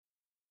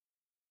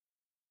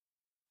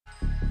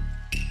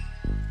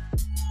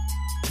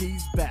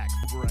He's back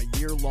for a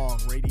year-long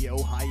radio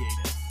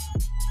hiatus.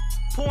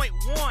 Point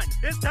 1.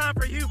 It's time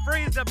for Hugh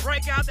Freeze to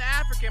break out the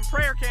African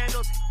prayer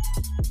candles.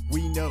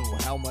 We know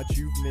how much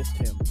you've missed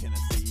him,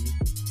 Tennessee.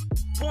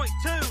 Point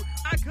 2.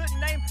 I couldn't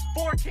name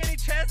 4 Kenny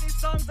Chesney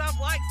songs I've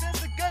liked since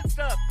the good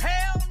stuff.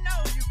 Hell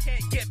no, you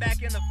can't get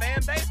back in the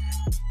fan base.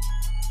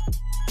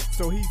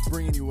 So he's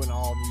bringing you an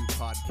all-new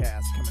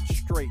podcast coming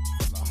straight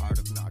from the heart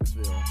of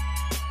Knoxville.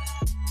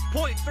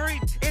 Point 3.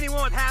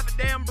 Anyone with half a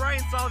damn brain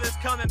saw this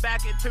coming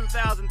back in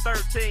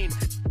 2013. So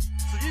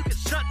you can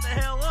shut the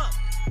hell up.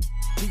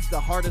 He's the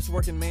hardest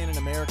working man in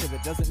America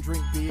that doesn't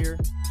drink beer.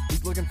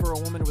 He's looking for a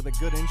woman with a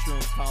good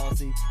insurance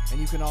policy,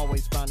 and you can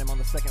always find him on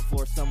the second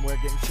floor somewhere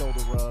getting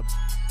shoulder rubs.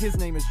 His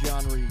name is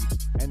John Reed,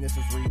 and this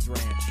is Reed's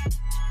Ranch.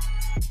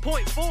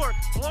 Point 4.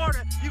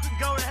 Florida, you can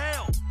go to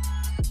hell.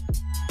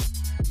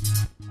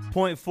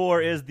 Point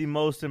 4 is the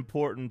most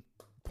important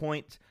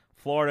point.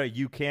 Florida,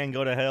 you can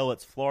go to hell.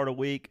 It's Florida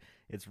week.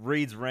 It's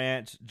Reed's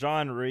Ranch.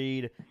 John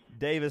Reed,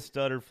 Davis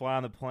Studdard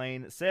flying the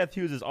plane. Seth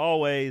Hughes as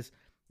always,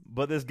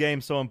 but this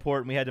game's so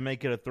important we had to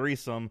make it a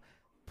threesome.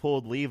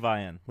 Pulled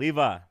Levi in.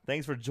 Levi,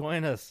 thanks for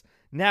joining us.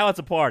 Now it's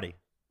a party.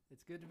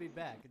 It's good to be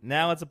back.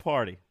 Now it's a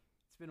party.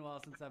 It's been a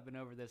while since I've been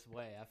over this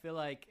way. I feel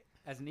like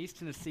as an East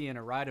Tennessean,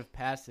 a rite of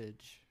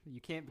passage, you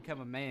can't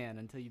become a man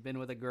until you've been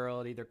with a girl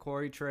at either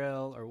Quarry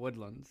Trail or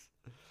Woodlands.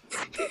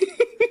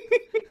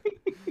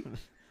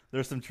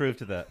 There's some truth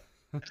to that.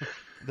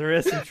 There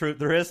is some truth.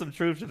 There is some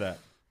truth to that.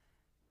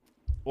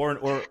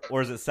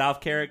 Or is it South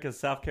Carrick? Is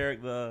South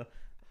Carrick the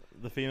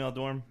female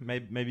dorm?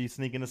 Maybe you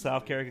sneak into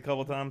South Carrick a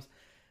couple times.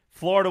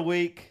 Florida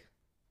week.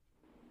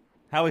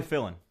 How we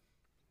feeling?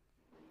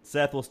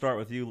 Seth, we'll start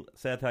with you.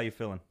 Seth, how you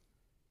feeling?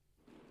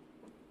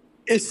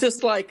 It's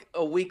just like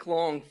a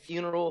week-long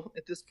funeral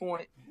at this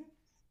point.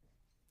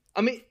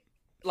 I mean,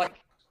 like,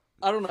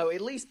 I don't know.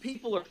 At least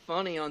people are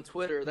funny on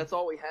Twitter. That's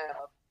all we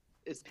have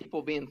is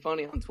people being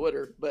funny on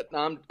Twitter. But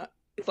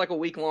it's like a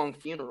week-long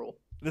funeral.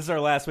 This is our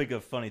last week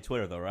of funny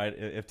Twitter, though, right?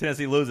 If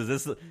Tennessee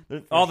loses,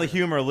 all the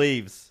humor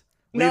leaves.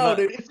 No,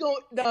 dude, it's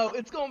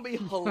going to be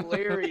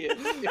hilarious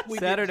if we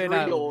Saturday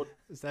get drilled.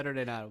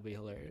 Saturday night will be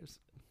hilarious.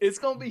 It's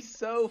going to be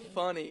so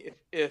funny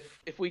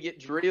if we get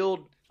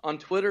drilled on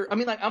Twitter. I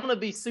mean, like, I'm going to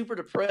be super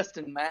depressed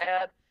and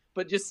mad,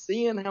 but just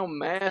seeing how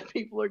mad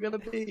people are going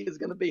to be is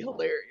going to be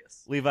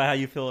hilarious. Levi, how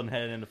you feeling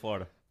heading into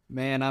Florida?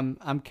 Man,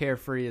 I'm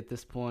carefree at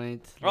this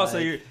point. Oh, so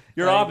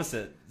you're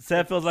opposite.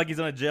 Seth feels like he's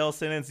on a jail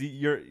sentence.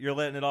 You're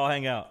letting it all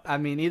hang out. I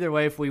mean, either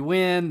way, if we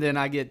win, then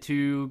I get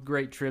 2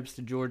 great trips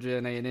to Georgia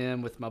and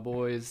A&M with my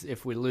boys.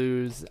 If we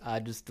lose,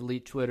 I just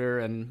delete Twitter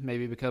and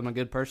maybe become a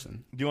good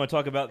person. Do you want to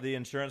talk about the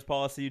insurance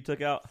policy you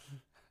took out?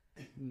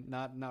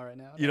 Not right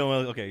now. You don't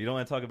want to, okay. You don't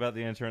want to talk about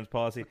the insurance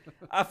policy.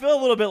 I feel a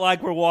little bit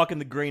like we're walking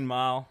the Green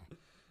Mile.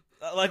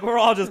 Like we're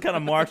all just kind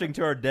of marching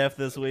to our death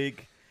this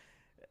week.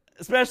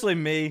 Especially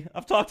me.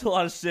 I've talked a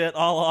lot of shit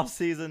all off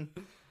season.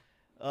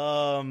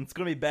 It's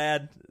gonna be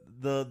bad.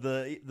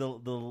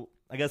 The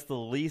I guess the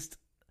least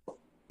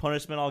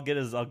punishment I'll get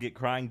is I'll get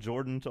Crying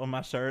Jordan on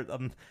my shirt.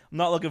 I'm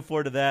not looking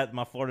forward to that.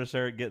 My Florida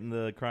shirt getting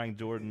the Crying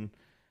Jordan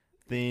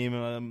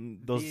theme.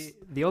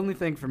 The only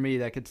thing for me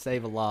that could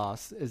save a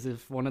loss is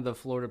if one of the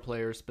Florida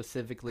players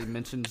specifically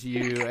mentions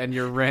you and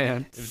your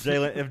rant.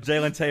 If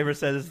Jalen Tabor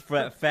says it's for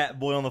that fat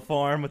boy on the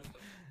farm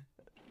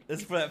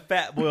it's for that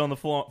fat boy on the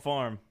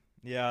farm.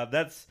 Yeah,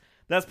 that's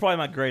probably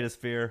my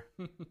greatest fear.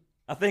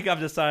 I think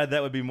I've decided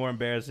that would be more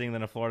embarrassing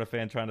than a Florida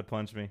fan trying to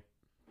punch me.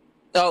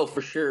 Oh,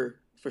 for sure.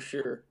 For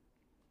sure.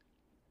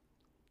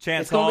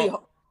 Chance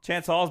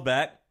Hall's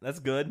back. That's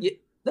good. Yeah,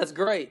 that's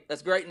great.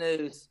 That's great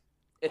news.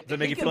 Does it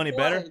make you feel any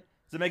better? Does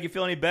it make you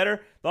feel any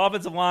better? The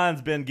offensive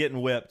line's been getting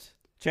whipped.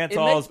 Chance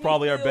Hall is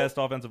probably our best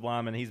offensive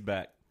lineman. He's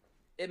back.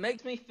 It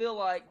makes me feel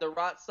like the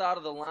right side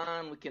of the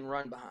line we can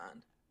run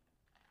behind.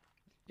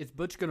 Is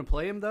Butch going to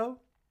play him, though?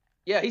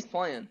 Yeah, he's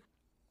playing.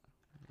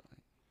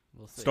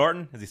 We'll see.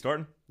 Starting? Is he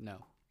starting?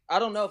 No. I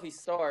don't know if he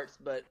starts,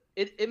 but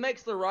it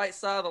makes the right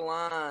side of the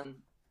line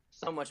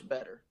so much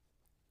better.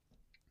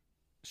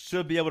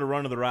 Should be able to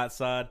run to the right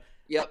side.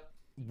 Yep.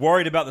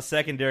 Worried about the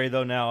secondary,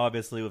 though, now,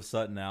 obviously, with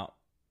Sutton out.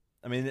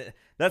 I mean,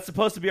 that's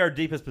supposed to be our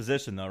deepest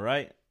position, though,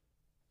 right?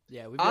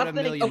 Yeah, we've got a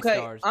million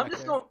stars. I'm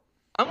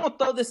gonna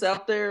throw this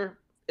out there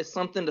as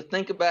something to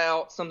think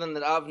about, something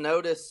that I've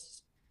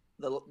noticed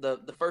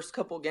the first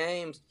couple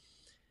games.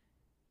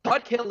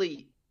 Todd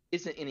Kelly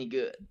isn't any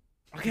good.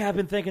 Okay, I've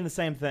been thinking the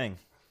same thing.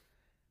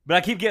 But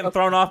I keep getting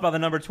thrown off by the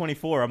number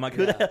 24. I'm like,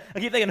 who the hell? I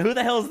keep thinking, who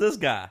the hell is this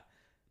guy?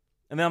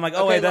 And then I'm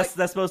like,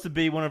 that's supposed to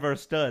be one of our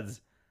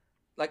studs.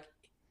 Like,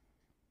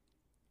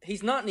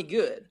 he's not any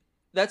good.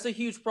 That's a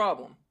huge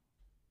problem.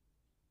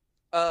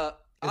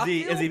 Is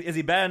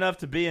he bad enough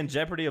to be in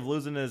jeopardy of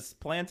losing his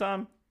playing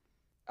time?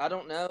 I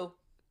don't know.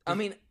 I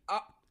mean,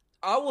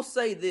 I will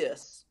say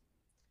this.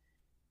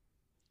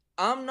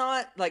 I'm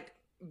not, like,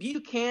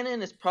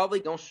 Buchanan is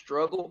probably going to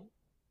struggle,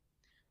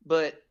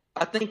 but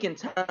I think in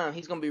time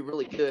he's going to be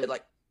really good.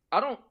 Like, I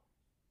don't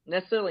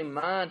necessarily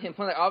mind him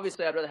playing. Like,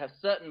 obviously, I'd rather have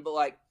Sutton, but,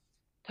 like,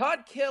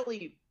 Todd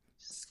Kelly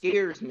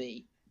scares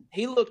me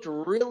He looked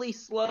really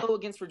slow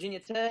against Virginia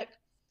Tech,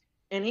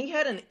 and he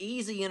had an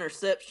easy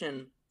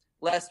interception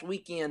last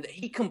weekend.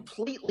 He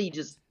completely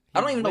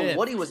I don't even know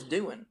what he was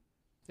doing.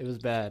 It was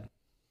bad.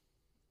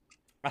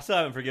 I still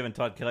haven't forgiven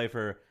Todd Kelly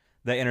for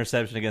that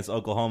interception against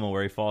Oklahoma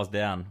where he falls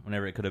down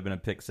whenever it could have been a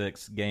pick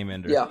six game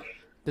ender. Yeah.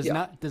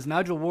 Does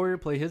Nigel Warrior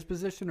play his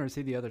position, or is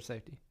he the other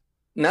safety?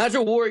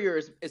 Nigel Warrior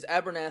is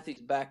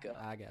Abernathy's backup.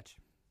 I got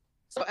you.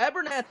 So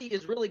Abernathy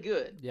is really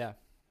good. Yeah.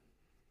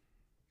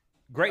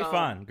 Great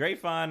fun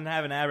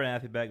having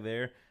Abernathy back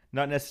there.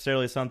 Not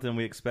necessarily something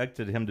we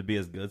expected him to be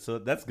as good, so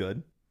that's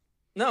good.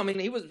 No, I mean,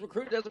 he was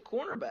recruited as a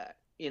cornerback.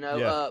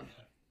 Yeah.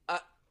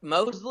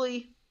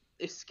 Mosley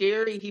is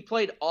scary. He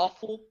played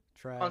awful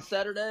Trash. on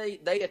Saturday.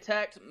 They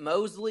attacked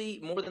Mosley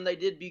more than they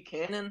did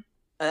Buchanan.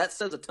 That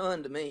says a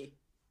ton to me.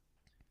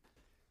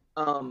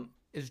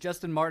 Is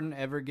Justin Martin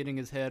ever getting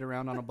his head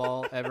around on a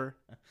ball ever?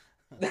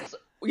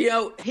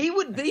 He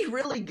would be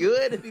really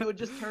good if he would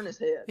just turn his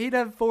head. He'd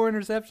have 4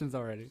 interceptions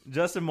already.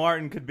 Justin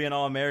Martin could be an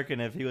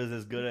All-American if he was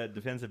as good at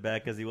defensive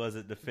back as he was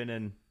at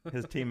defending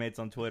his teammates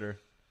on Twitter.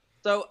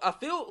 So I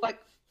feel like,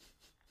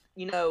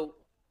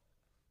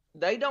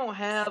 they don't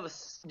have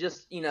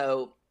just,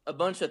 a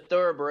bunch of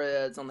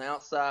thoroughbreds on the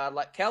outside.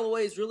 Like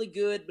Callaway's really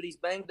good, but he's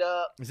banged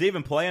up. Is he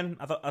even playing?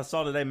 I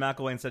saw today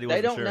McElwain said he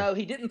wasn't sure. They don't know.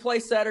 He didn't play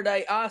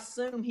Saturday. I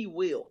assume he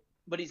will,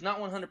 but he's not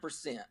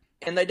 100%.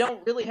 And they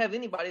don't really have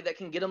anybody that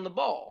can get him the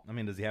ball. I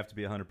mean, does he have to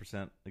be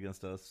 100%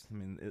 against us? I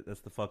mean,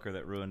 that's the fucker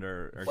that ruined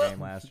our game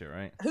last year,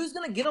 right? Who's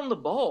going to get him the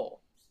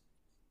ball?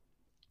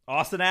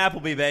 Austin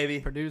Appleby,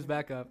 baby. Purdue's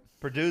backup.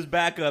 Purdue's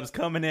backup's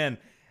coming in.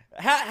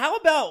 How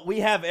about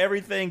we have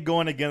everything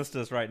going against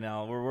us right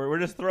now? We're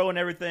just throwing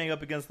everything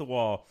up against the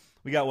wall.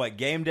 We got,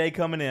 game day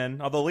coming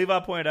in. Although Levi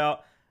pointed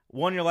out,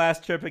 won your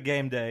last trip at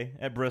game day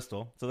at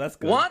Bristol, so that's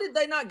good. Why did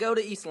they not go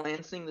to East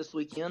Lansing this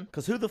weekend?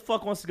 Because who the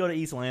fuck wants to go to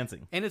East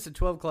Lansing? And it's a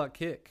 12 o'clock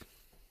kick.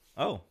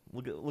 Oh,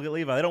 look at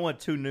Levi. They don't want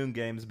 2 noon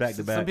games back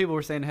to back. Some people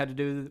were saying it had to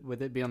do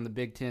with it being on the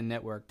Big Ten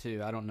network,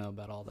 too. I don't know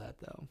about all that,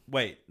 though.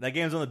 Wait, that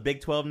game's on the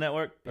Big 12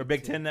 network? Or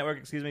Big 10 network,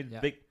 excuse me?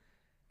 Yeah.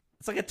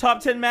 It's like a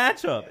top 10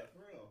 matchup.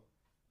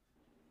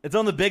 It's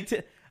on the Big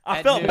Ten. I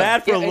At felt noon.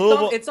 bad for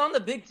Louisville. It's on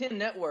the Big Ten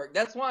network.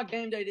 That's why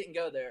game day didn't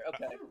go there.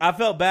 Okay. I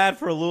felt bad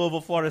for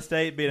Louisville, Florida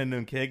State being a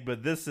noon kick,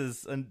 but this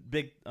is a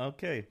Big Ten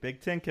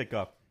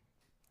kickoff.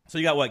 So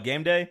you got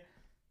game day?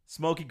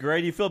 Smoky Gray.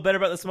 Do you feel better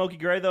about the Smoky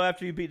Gray, though,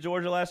 after you beat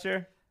Georgia last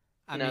year?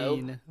 I No.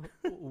 mean,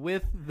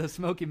 with the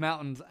Smoky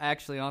Mountains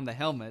actually on the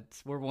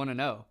helmets, we're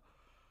 1-0.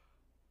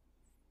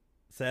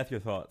 Seth, your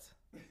thoughts?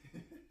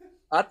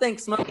 I think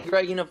Smoky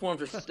Gray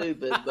uniforms are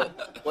stupid,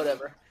 but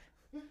whatever.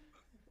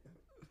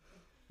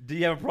 Do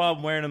you have a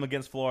problem wearing them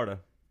against Florida?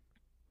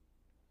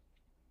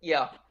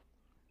 Yeah.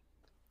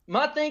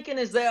 My thinking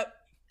is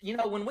that,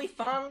 when we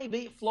finally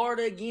beat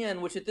Florida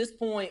again, which at this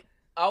point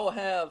I will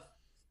have,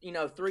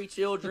 3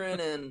 children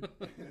and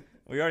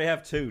We already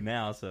have 2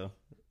 now, so.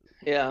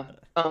 yeah.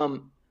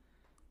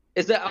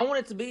 Is that I want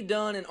it to be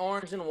done in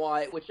orange and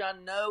white, which I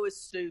know is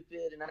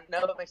stupid, and I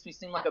know it makes me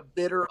seem like a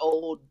bitter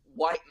old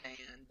white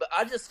man, but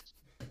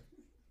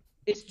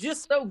it's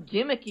just so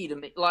gimmicky to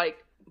me.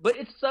 But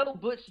it's so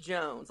Butch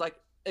Jones.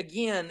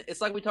 Again,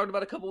 it's like we talked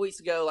about a couple weeks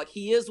ago.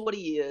 He is what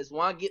he is.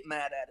 Why get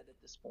mad at it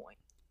at this point?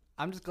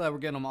 I'm just glad we're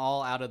getting them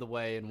all out of the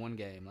way in one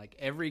game.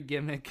 Every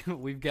gimmick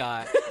we've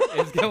got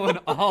is going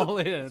all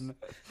in.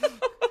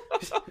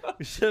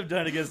 We should have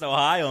done it against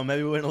Ohio.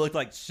 Maybe we wouldn't have looked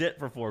like shit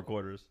for 4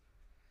 quarters.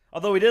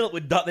 Although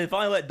they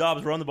finally let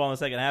Dobbs run the ball in the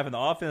second half, and the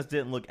offense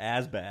didn't look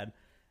as bad.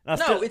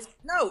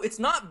 It's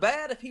not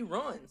bad if he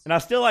runs. And I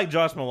still like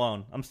Josh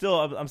Malone. I'm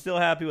still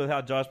happy with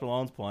how Josh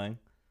Malone's playing.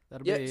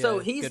 That'll Yeah, be so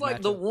a he's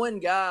good the matchup. one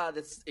guy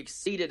that's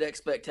exceeded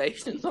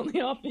expectations on the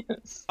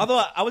offense.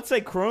 Although I would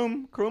say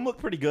Kroom looked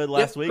pretty good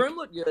last week. Kroom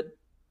looked good.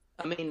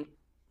 I mean,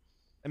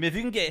 if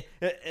you can get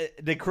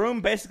did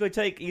Kroom basically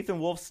take Ethan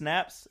Wolf's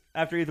snaps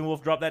after Ethan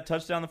Wolf dropped that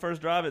touchdown the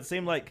first drive? It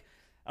seemed like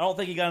I don't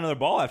think he got another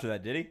ball after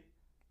that, did he?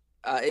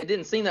 it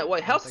didn't seem that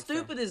way. How think so.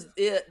 stupid is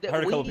it that I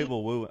heard a couple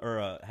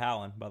people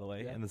howling, by the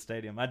way, in the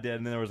stadium. I did,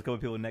 and then there was a couple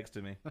people next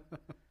to me.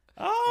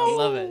 I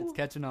love it. It's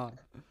catching on.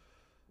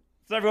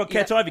 It's never going to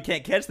catch on if you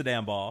can't catch the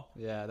damn ball.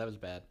 Yeah, that was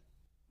bad.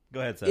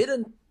 Go ahead, Seth.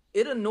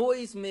 It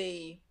annoys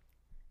me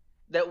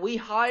that we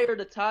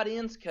hired a tight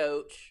ends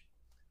coach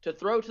to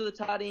throw to the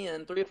tight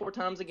end 3 or 4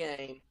 times a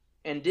game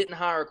and didn't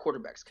hire a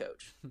quarterbacks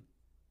coach.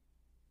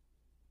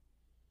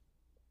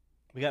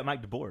 We got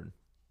Mike DeBoard.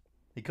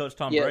 He coached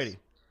Tom Yes. Brady.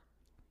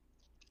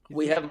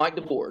 We have Mike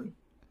DeBoard.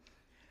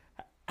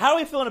 How are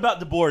we feeling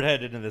about DeBoard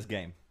headed into this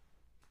game?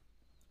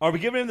 Are we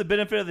giving him the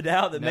benefit of the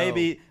doubt that No.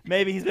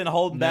 maybe he's been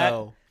holding back?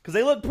 No. Because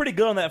they looked pretty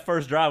good on that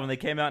first drive when they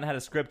came out and had a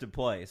scripted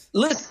plays.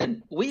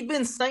 Listen, we've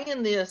been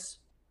saying this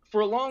for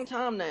a long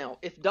time now.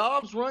 If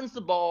Dobbs runs the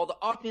ball, the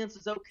offense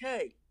is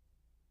okay.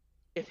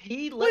 If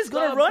he Well, lets he's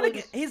going to Dobbs run loose,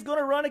 against. He's going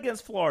to run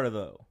against Florida,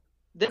 though.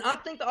 then I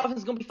think the offense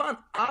is going to be fine.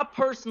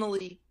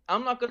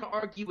 I'm not going to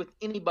argue with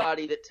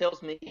anybody that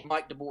tells me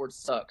Mike DeBoard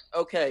sucks.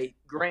 Okay,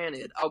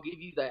 granted, I'll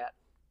give you that.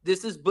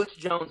 This is Butch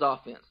Jones'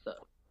 offense,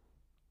 though.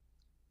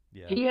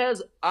 Yeah.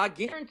 I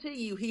guarantee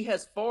you, he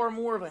has far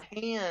more of a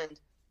hand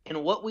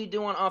in what we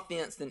do on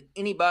offense than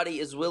anybody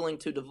is willing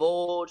to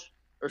divulge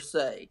or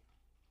say.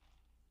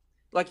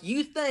 Like,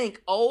 you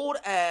think old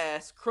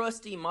ass,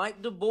 crusty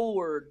Mike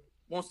DeBoer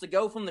wants to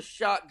go from the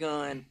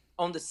shotgun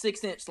on the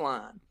 6-inch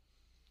line.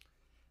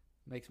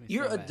 Makes me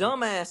You're so a mad.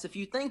 dumbass if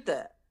you think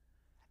that.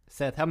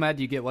 Seth, how mad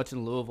do you get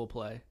watching Louisville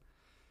play?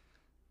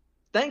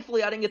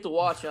 Thankfully, I didn't get to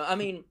watch him. I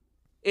mean,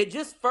 it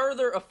just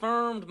further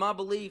affirmed my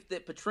belief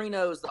that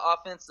Petrino's the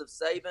offensive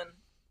Saban.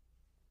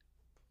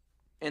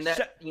 And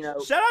that,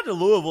 Shout out to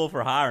Louisville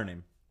for hiring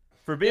him,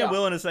 for being Yeah.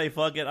 willing to say,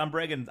 fuck it,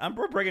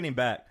 we're bringing him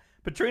back.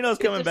 Petrino's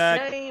coming a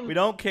back. shame. We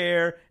don't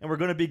care, and we're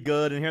going to be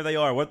good, and here they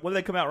are. What do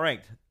they come out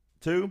ranked?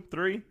 2,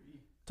 3?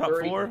 Top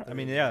 3. 4? I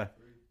mean, yeah.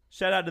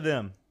 Shout out to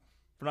them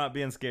for not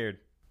being scared.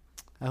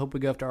 I hope we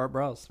go after Art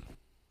Browse.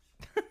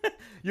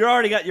 You're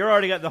already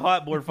got the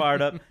hot board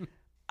fired up.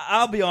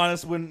 I'll be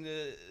honest, when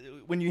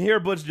you hear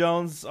Butch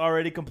Jones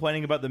already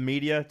complaining about the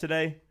media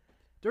today,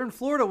 During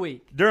Florida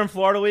week. during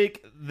Florida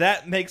week,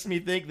 that makes me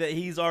think that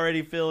he's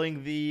already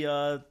feeling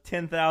the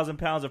 10,000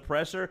 pounds of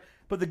pressure.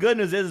 But the good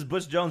news is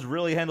Butch Jones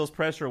really handles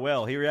pressure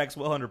well. He reacts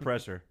well under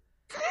pressure.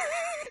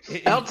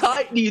 How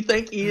tight do you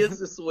think he is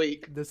this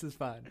week? This is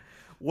fine.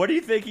 What do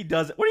you think he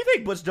does? What do you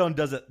think Butch Jones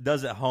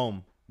does at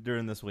home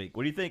during this week?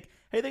 What do you think?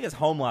 How do you think his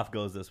home life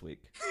goes this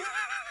week?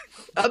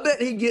 I bet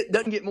he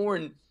doesn't get more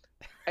than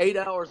 8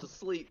 hours of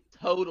sleep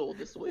total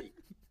this week.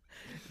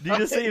 Do you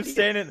just see him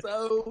standing?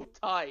 So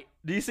tight.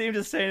 Do you see him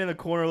just standing in the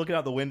corner looking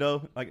out the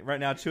window, like right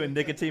now, chewing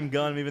nicotine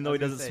gum, even though he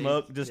doesn't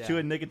smoke, just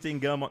chewing nicotine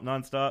gum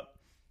nonstop?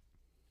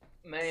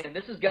 Man,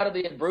 this has got to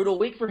be a brutal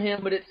week for him,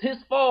 but it's his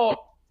fault.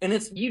 And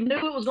you knew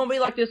it was going to be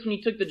like this when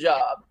you took the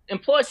job.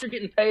 And plus, you're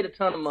getting paid a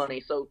ton of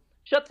money. So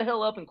shut the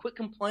hell up and quit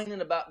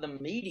complaining about the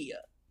media.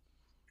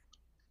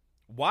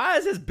 Why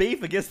is his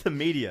beef against the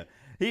media?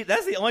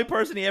 That's the only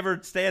person he ever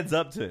stands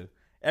up to.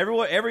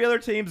 Every other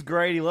team's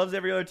great. He loves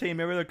every other team.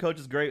 Every other coach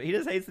is great. He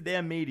just hates the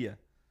damn media.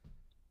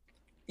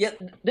 Yeah,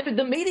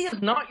 the media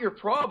is not your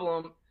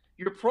problem.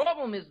 Your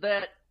problem is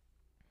that,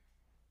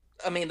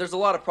 I mean, there's a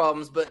lot of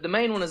problems, but the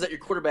main one is that your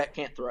quarterback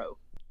can't throw.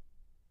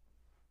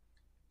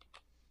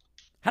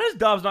 How does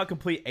Dobbs not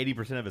complete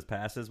 80% of his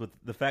passes with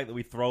the fact that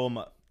we throw him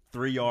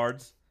 3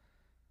 yards?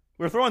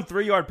 We're throwing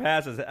 3-yard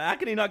passes. How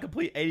can he not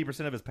complete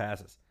 80% of his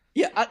passes?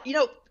 Yeah,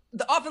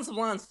 the offensive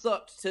line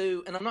sucked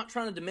too, and I'm not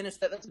trying to diminish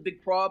that. That's a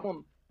big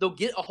problem. They'll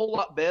get a whole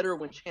lot better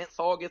when Chance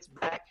Hall gets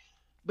back.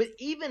 But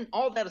even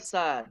all that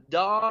aside,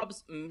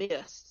 Dobbs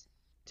missed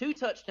 2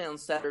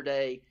 touchdowns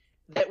Saturday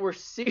that were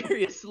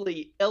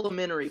seriously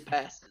elementary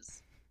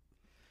passes.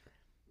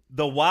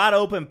 The wide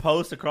open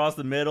post across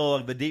the middle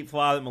of the deep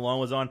fly that Malone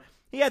was on,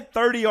 he had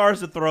 30 yards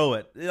to throw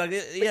it.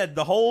 He had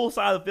the whole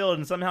side of the field,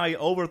 and somehow he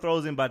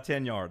overthrows him by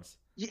 10 yards.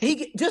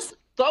 He just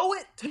throw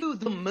it to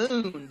the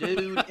moon,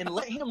 dude, and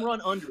let him run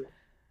under it.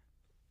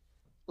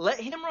 Let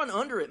him run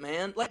under it,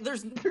 man. Like,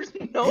 there's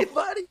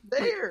nobody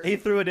there. He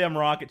threw a damn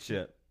rocket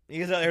ship.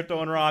 He's out there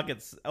throwing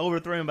rockets,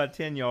 overthrew him by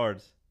 10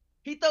 yards.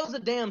 He throws a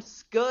damn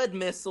Scud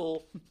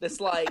missile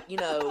that's like,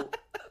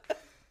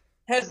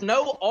 has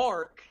no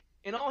arc,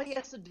 and all he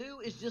has to do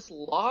is just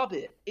lob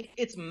it.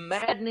 It's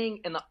maddening,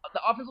 and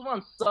the offensive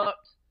line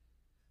sucked.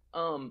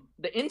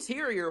 The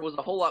interior was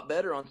a whole lot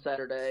better on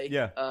Saturday.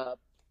 Yeah.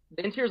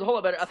 The interior is a whole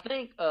lot better. I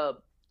think, I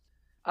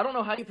don't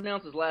know how you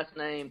pronounce his last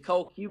name,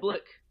 Cole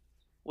Kubelik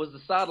was the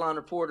sideline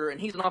reporter, and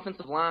he's an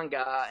offensive line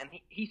guy, and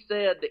he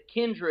said that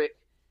Kendrick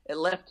at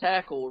left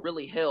tackle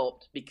really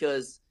helped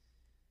because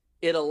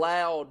it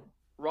allowed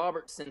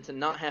Robertson to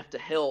not have to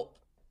help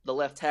the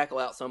left tackle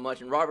out so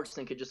much, and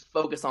Robertson could just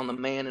focus on the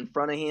man in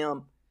front of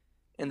him,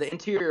 and the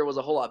interior was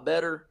a whole lot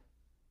better.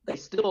 They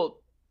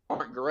still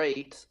aren't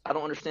great. I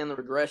don't understand the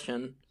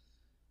regression,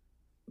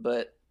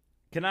 but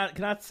Can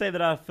I say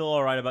that I feel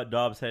all right about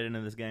Dobbs heading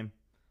into this game?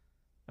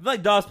 I feel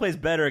like Dobbs plays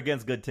better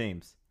against good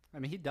teams. I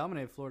mean, he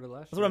dominated Florida last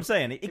year. That's what I'm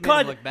saying. He made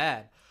him look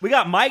bad. We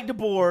got Mike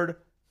DeBoer.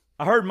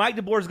 I heard Mike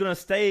DeBoer is going to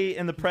stay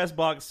in the press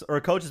box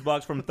or coach's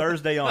box from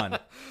Thursday on.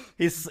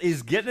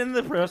 He's getting in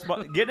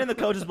the getting in the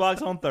coach's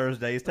box on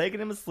Thursday. He's taking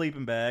him a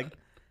sleeping bag,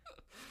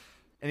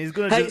 and he's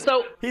going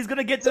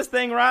to get this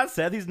thing right,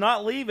 Seth. He's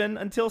not leaving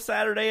until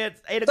Saturday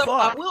at 8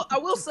 o'clock. I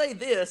will say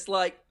this,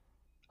 like,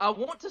 I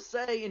want to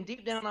say, and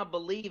deep down I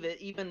believe it,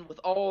 even with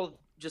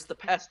all just the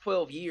past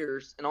 12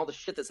 years and all the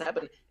shit that's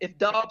happened, if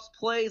Dobbs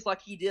plays like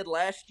he did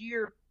last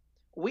year,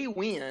 we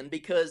win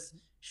because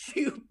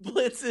Shoe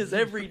blitzes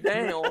every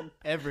down.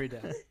 Every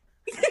down.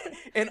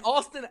 And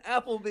Austin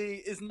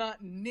Appleby is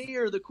not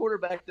near the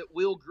quarterback that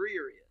Will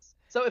Grier is.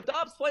 So if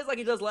Dobbs plays like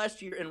he does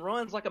last year and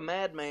runs like a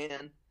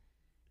madman,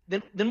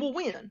 then we'll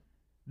win.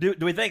 Do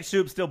we think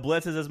Shoop still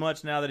blitzes as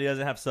much now that he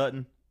doesn't have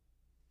Sutton?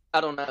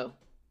 I don't know.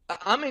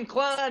 I'm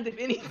inclined, if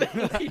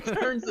anything, he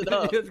turns it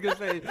up. I was going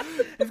to say,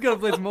 he's going to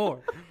blitz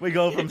more. We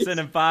go from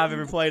sending 5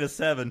 every play to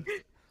 7.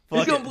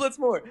 He's going to blitz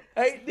more.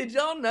 Hey, did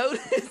y'all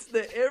notice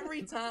that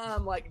every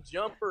time, like,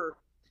 Jumper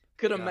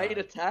could have made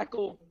a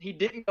tackle, he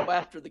didn't go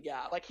after the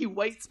guy? Like, he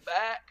waits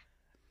back.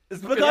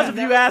 It's because of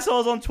you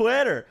assholes on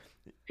Twitter.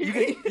 You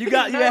he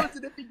got knows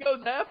that if he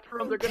goes after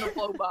them, they're gonna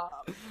blow by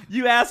him.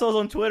 you assholes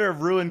on Twitter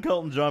have ruined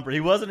Colton Jumper. He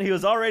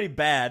was already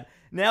bad.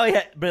 Now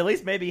but at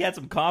least maybe he had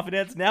some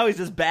confidence. Now he's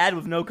just bad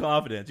with no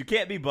confidence. You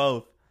can't be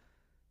both.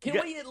 Can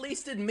we at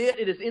least admit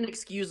it is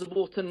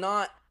inexcusable to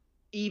not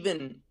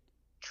even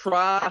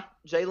try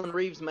Jalen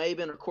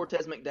Reeves-Maben or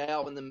Cortez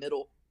McDowell in the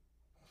middle?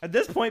 At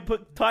this point,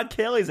 put Todd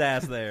Kelly's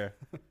ass there.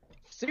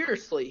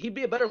 Seriously, he'd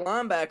be a better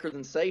linebacker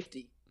than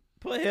safety.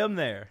 Put him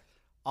there.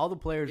 All the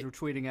players were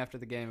tweeting after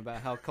the game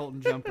about how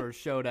Colton Jumper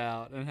showed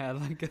out and had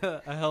like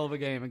a hell of a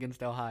game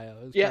against Ohio.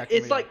 It was Yeah, cracking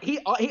it's me like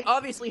up. he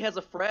obviously has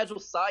a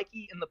fragile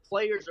psyche, and the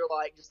players are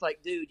like,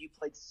 dude, you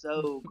played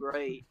so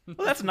great.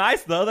 Well, that's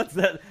nice though.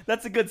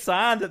 That's a good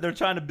sign that they're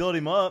trying to build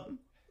him up.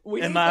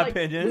 In my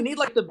opinion. we need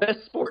like the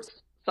best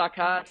sports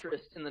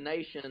psychiatrist in the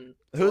nation.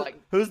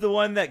 Who's the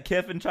one that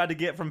Kiffin tried to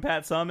get from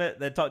Pat Summitt?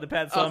 That talked to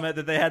Pat Summitt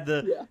that they had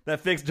that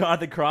fixed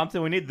Jonathan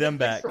Crompton. We need them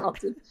back.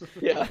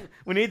 Yeah,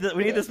 we need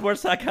the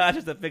sports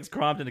psychiatrist that fixed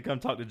Crompton to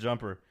come talk to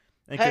Jumper.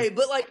 Hey,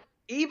 but like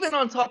even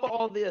on top of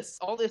all this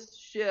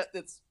shit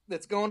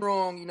that's going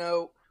wrong, you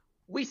know,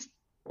 we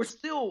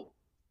still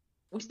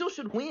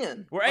should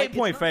win. We're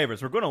 8-point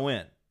favorites. We're going to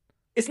win.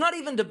 It's not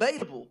even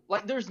debatable.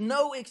 Like there's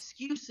no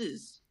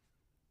excuses.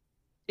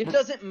 It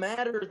doesn't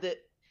matter that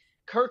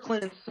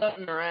Kirkland and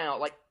Sutton are out.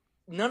 Like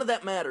none of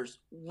that matters.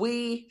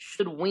 We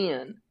should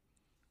win.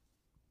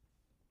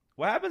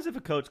 What happens if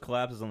a coach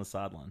collapses on the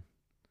sideline?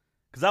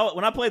 Because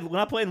when I played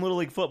in Little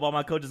League football,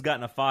 my coaches got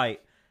in a fight,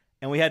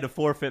 and we had to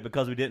forfeit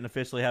because we didn't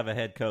officially have a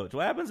head coach.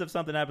 What happens if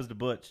something happens to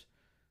Butch?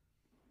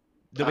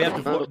 Do we have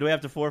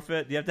to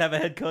forfeit? Do you have to have a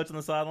head coach on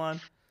the sideline?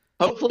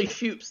 Hopefully,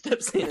 Shoop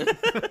steps in.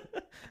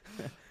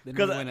 Then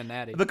we win a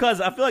natty.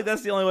 Because I feel like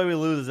that's the only way we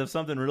lose is if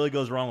something really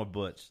goes wrong with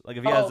Butch. Like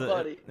if he has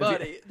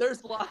buddy,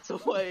 there's lots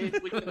of ways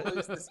we can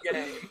lose this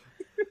game.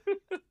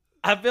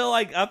 I feel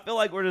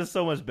like we're just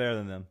so much better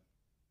than them.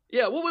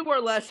 Yeah, well, we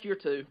were last year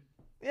too.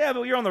 Yeah,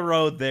 but you're on the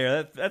road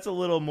there. That's a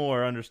little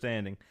more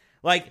understanding.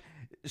 Like,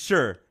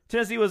 sure,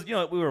 Tennessee was, we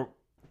were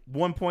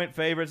 1-point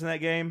favorites in that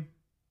game.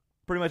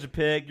 Pretty much a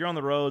pick. You're on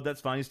the road. That's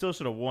fine. You still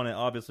should have won it,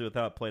 obviously, with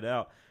how it played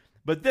out.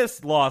 But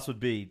this loss would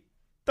be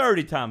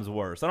 30 times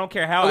worse. I don't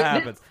care how it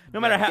happens. No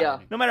matter how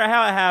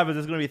it happens,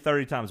 it's going to be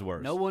 30 times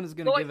worse. No one is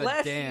going to give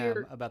a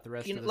damn about the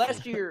rest of the last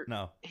season. year,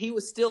 No. He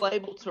was still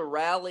able to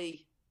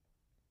rally.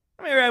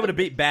 I mean, we were able to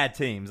beat bad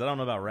teams. I don't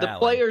know about rallying. The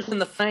players and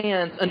the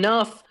fans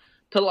enough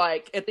to,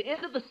 like, at the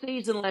end of the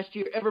season last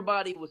year,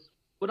 everybody was,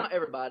 well, not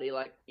everybody,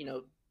 like,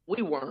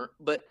 we weren't,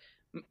 but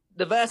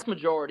the vast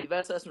majority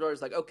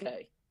is like,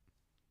 okay,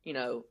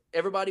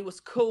 everybody was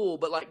cool,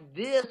 but, like,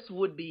 this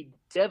would be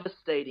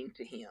devastating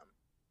to him.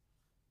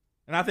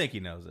 And I think he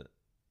knows it.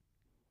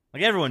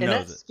 Like, everyone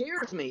knows it. That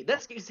scares me.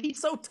 He's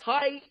so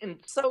tight and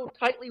so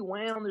tightly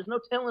wound. There's no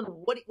telling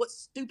what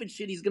stupid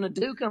shit he's going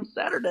to do come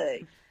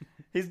Saturday.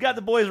 He's got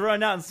the boys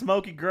running out in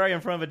smoky gray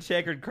in front of a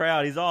checkered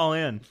crowd. He's all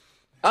in.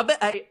 I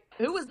bet. Hey,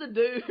 who was the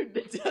dude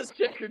that does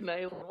checkered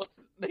nailing?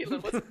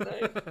 What's his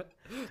name?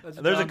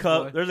 There's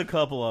a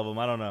couple of them.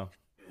 I don't know.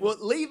 Well,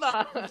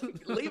 Levi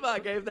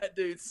gave that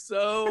dude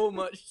so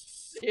much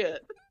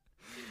shit.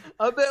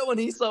 I bet when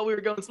he saw we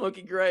were going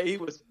smoky gray, he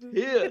was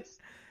pissed.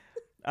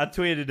 I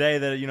tweeted today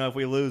that if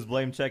we lose,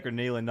 blame Checker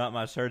Nealon, not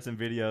my shirts and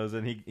videos,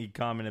 and he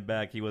commented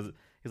back. He's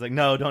like,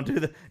 no, don't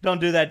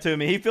do that to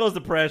me. He feels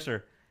the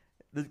pressure.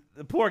 The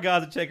poor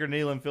guys at Checker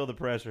Nealon feel the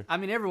pressure. I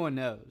mean, everyone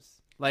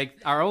knows. Like,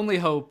 our only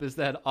hope is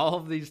that all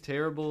of these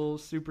terrible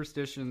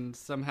superstitions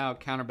somehow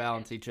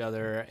counterbalance each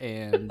other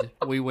and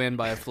we win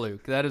by a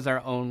fluke. That is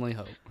our only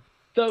hope.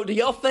 So, do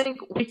y'all think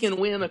we can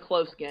win a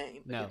close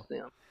game against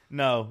them?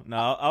 No.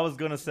 I was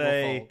gonna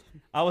say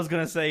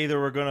either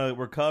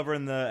we're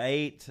covering the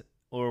 8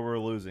 or we're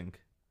losing.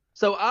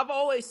 So I've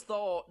always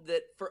thought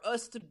that for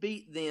us to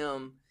beat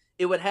them,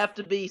 it would have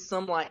to be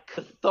some like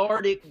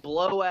cathartic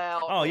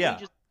blowout. Oh yeah.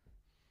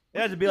 It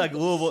has to be like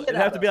Louisville. It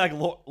have to be like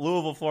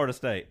Louisville, Florida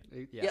State.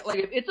 Yeah, like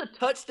if it's a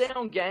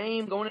touchdown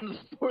game going into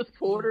the fourth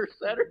quarter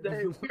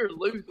Saturday, we're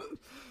losing.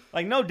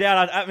 Like no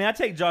doubt. I mean, I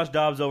take Josh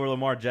Dobbs over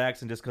Lamar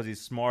Jackson just because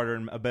he's smarter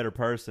and a better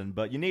person.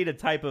 But you need a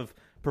type of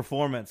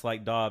performance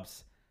like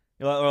Dobbs,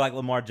 or like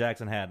Lamar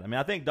Jackson had. I mean,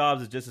 I think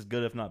Dobbs is just as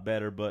good, if not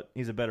better. But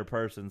he's a better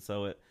person,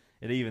 so it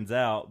evens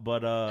out.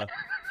 But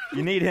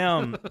you need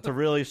him to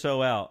really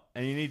show out,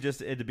 and you need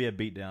just it to be a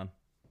beatdown.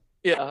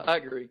 Yeah, I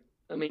agree.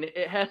 I mean,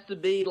 it has to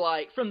be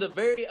like from the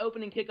very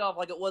opening kickoff,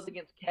 like it was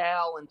against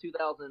Cal in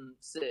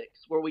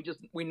 2006, where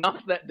we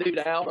knocked that dude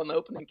out on the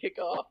opening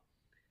kickoff.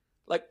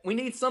 Like, we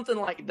need something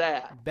like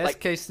that. Best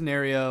case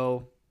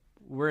scenario,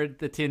 we're at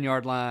the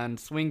 10-yard line,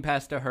 swing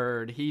past a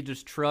herd. He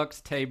just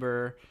trucks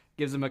Tabor,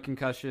 gives him a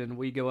concussion.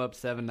 We go up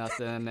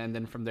 7-0, and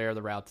then from there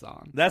the route's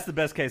on. That's the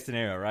best case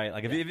scenario, right?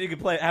 Like if you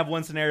could have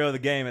one scenario of the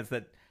game, it's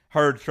that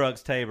herd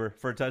trucks Tabor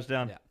for a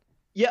touchdown.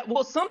 Yeah.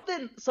 Well,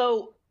 something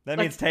so. That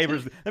means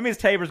Tabor's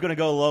going to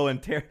go low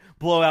and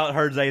blow out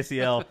Hurd's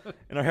ACL,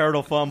 and a Herd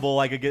will fumble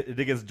like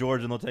against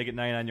Georgia, and they'll take it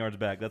 99 yards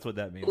back. That's what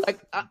that means. Like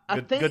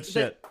I think good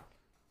shit.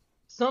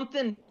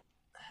 Something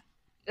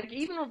like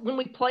even when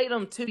we played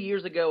them 2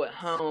 years ago at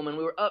home and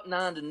we were up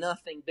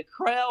 9-0, the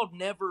crowd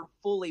never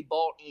fully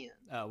bought in.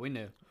 Oh, we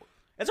knew.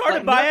 It's hard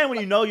to buy in when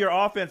you know your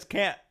offense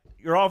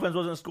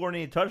wasn't scoring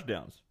any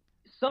touchdowns.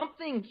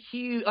 Something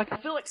huge, like I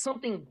feel like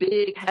something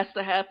big has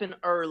to happen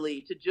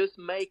early to just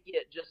make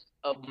it just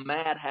a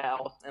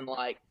madhouse, and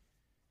like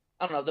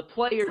I don't know, the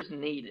players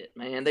need it,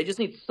 man. They just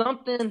need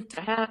something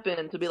to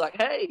happen to be like,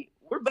 hey,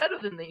 we're better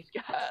than these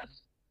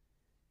guys.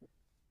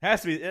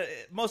 Has to be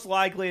most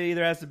likely. It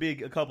either has to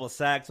be a couple of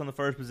sacks on the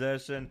first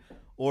possession,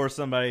 or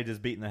somebody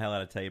just beating the hell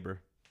out of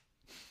Tabor,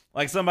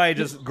 like somebody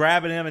just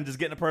grabbing him and just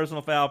getting a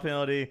personal foul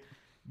penalty,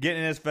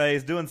 getting in his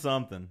face, doing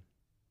something.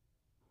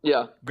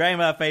 Yeah, grabbing him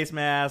by a face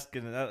mask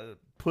and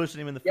pushing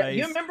him in the face.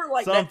 You remember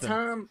like something. that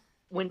time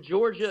when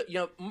Georgia,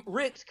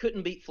 Ricks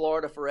couldn't beat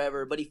Florida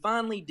forever, but he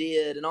finally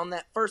did, and on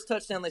that first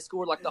touchdown they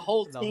scored, like the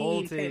whole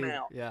team came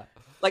out. Yeah.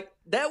 Like,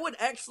 that would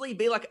actually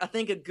be, like, I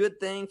think a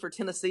good thing for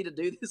Tennessee to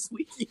do this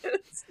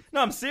weekend.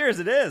 No, I'm serious.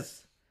 It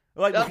is.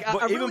 Like I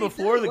even really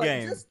before the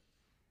game. Just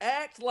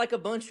act like a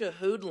bunch of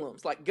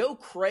hoodlums. Like, go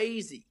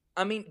crazy.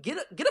 I mean, get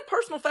a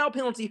personal foul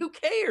penalty. Who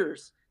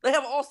cares? They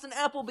have Austin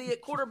Appleby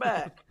at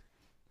quarterback.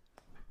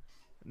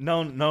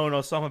 No,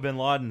 Osama bin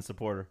Laden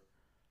supporter.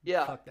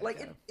 Yeah,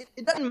 like,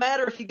 it doesn't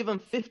matter if you give them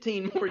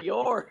 15 more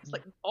yards.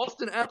 Like,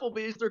 Austin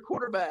Appleby is their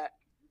quarterback.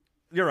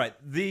 You're right.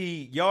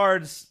 The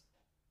yards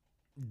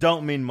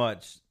don't mean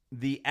much.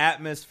 The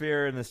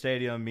atmosphere in the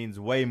stadium means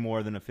way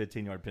more than a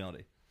 15-yard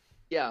penalty.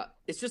 Yeah,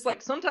 it's just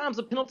like sometimes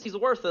a penalty's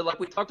worth it. Like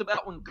we talked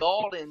about when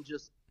Gaulden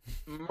just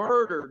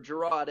murdered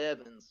Gerard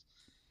Evans.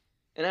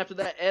 And after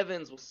that,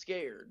 Evans was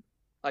scared.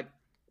 Like,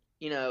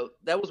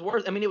 that was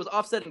worth. I mean, it was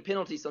offsetting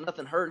penalty, so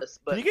nothing hurt us.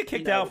 But can you get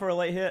kicked out for a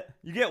late hit?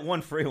 You get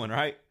one free one,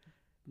 right?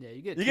 Yeah,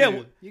 you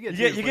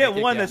get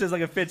one that's just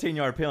like a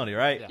 15-yard penalty,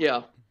 right?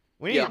 Yeah.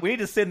 We need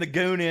to send the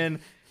goon in.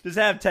 Just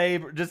have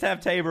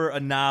Tabor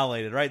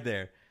annihilated right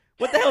there.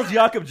 What the hell is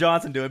Jakob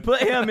Johnson doing?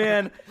 Put him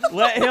in.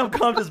 Let him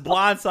come just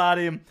blindside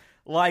him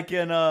like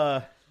in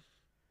oh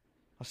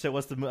shit,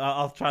 what's the?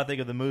 I'll try to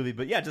think of the movie,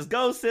 but yeah, just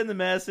go send the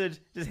message.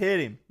 Just hit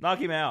him, knock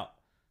him out.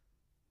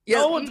 Yeah,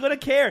 no one's gonna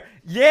care.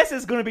 Yes,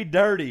 it's gonna be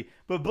dirty,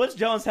 but Butch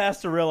Jones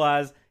has to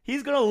realize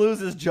he's gonna lose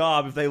his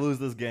job if they lose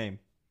this game.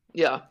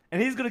 Yeah,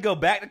 and he's gonna go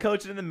back to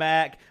coaching in the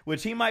MAC,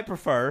 which he might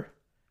prefer,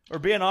 or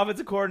be an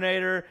offensive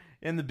coordinator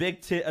in the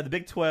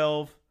Big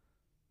 12.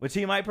 Which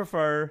he might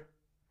prefer,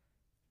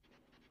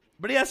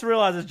 but he has to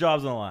realize his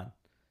job's on the line.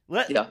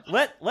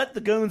 Let the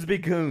goons be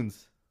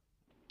goons.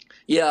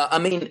 Yeah, I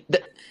mean,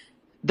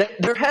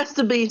 there has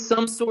to be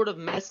some sort of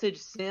message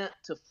sent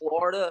to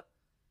Florida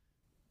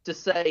to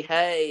say,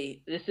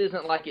 "Hey, this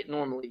isn't like it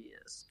normally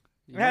is."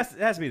 It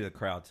has to be the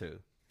crowd too.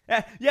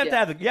 You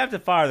have to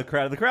fire the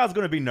crowd. The crowd's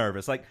going to be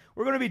nervous. Like,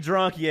 we're going to be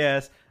drunk,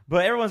 yes,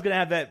 but everyone's going to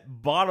have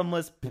that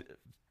bottomless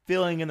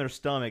feeling in their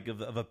stomach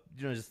of a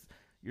just.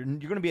 You're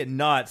going to be at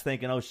knots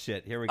thinking, oh,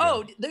 shit, here we go.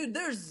 Oh, dude,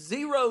 there's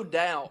zero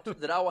doubt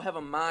that I will have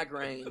a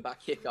migraine by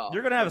kickoff.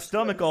 You're going to have a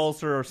stomach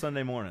ulcer or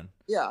Sunday morning.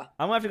 Yeah.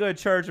 I'm going to have to go to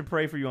church and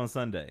pray for you on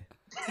Sunday.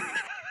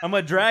 I'm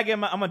going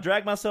to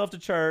drag myself to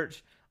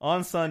church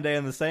on Sunday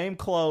in the same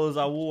clothes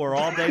I wore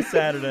all day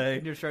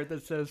Saturday. Your shirt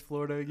that says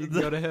Florida, you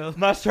can go to hell.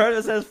 My shirt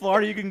that says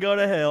Florida, you can go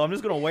to hell. I'm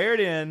just going to wear it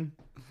in,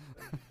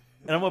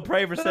 and I'm going to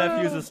pray for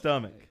Seth Hughes'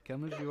 stomach.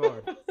 Come as you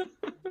are.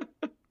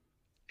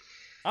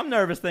 I'm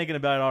nervous thinking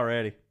about it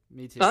already.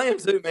 Me too. I am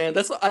too, man.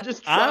 That's what I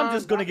just.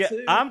 I'm gonna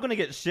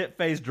get shit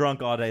faced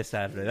drunk all day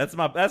Saturday. That's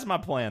my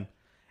plan.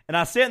 And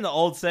I sit in the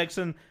old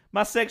section.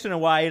 My section in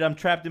Y8, I'm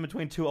trapped in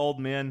between two old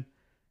men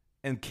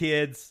and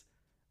kids,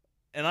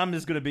 and I'm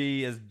just gonna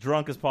be as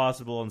drunk as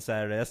possible on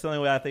Saturday. That's the only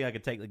way I think I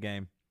could take the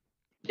game.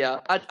 Yeah,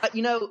 I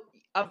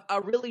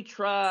really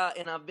try,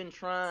 and I've been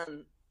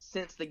trying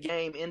since the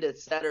game ended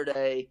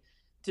Saturday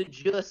to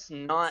just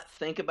not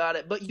think about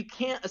it, but you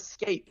can't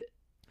escape it.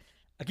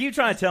 I keep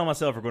trying to tell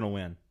myself we're gonna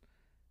win.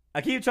 I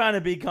keep trying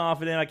to be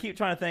confident. I keep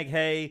trying to think,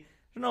 hey,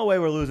 there's no way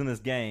we're losing this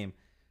game.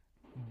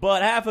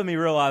 But half of me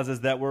realizes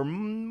that we're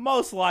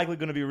most likely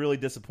going to be really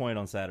disappointed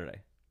on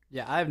Saturday.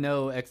 Yeah, I have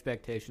no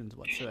expectations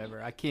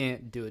whatsoever. I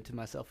can't do it to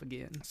myself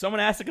again. Someone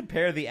has to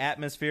compare the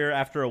atmosphere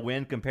after a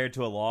win compared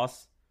to a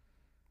loss.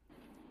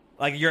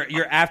 Like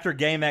your after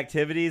game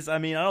activities. I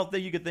mean, I don't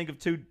think you could think of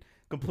two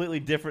completely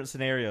different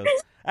scenarios.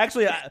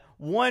 Actually,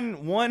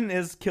 one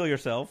is kill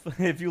yourself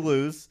if you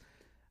lose.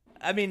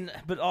 I mean,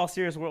 but all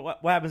serious, what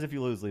happens if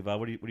you lose, Levi?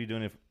 What are you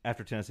doing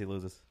after Tennessee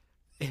loses?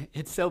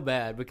 It's so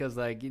bad because,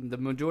 like, the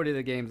majority of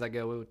the games I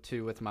go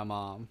to with my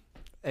mom.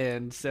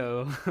 And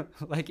so,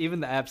 like,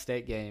 even the App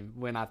State game,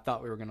 when I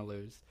thought we were going to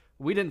lose,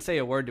 we didn't say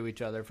a word to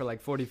each other for,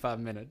 like,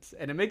 45 minutes.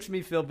 And it makes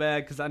me feel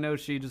bad because I know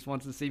she just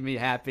wants to see me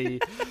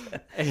happy.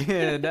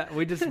 And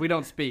we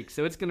don't speak.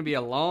 So it's going to be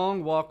a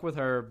long walk with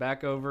her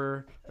back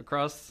over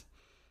across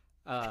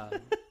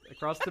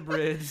the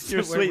bridge.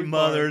 Your sweet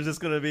mother is just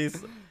going to be...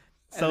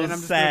 So and then I'm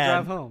just sad.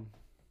 Gonna drive home.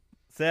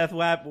 Seth,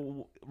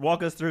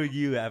 walk us through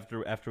you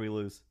after we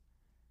lose.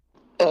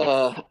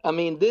 I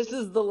mean, this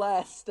is the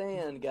last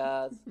stand,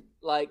 guys.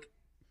 Like,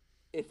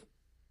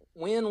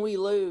 when we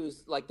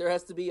lose, like, there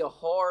has to be a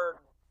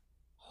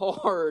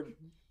hard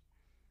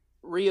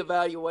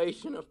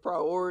reevaluation of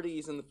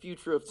priorities and the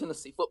future of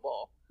Tennessee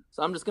football.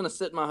 So I'm just going to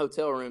sit in my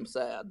hotel room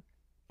sad.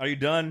 Are you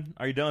done?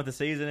 Are you done with the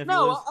season? If you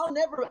No, lose? I'll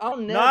never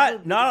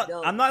Not. be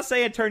done. I'm not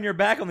saying turn your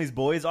back on these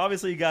boys.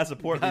 Obviously, you gotta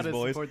support these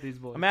boys.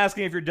 I'm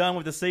asking if you're done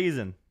with the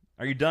season.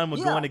 Are you done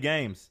with going to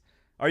games?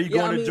 Are you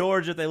going to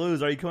Georgia if they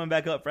lose? Are you coming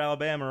back up for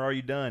Alabama, or are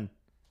you done?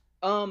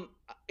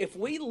 If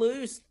we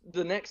lose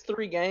the next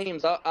 3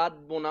 games, I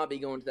will not be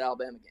going to the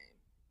Alabama game.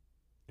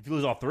 If you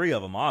lose all 3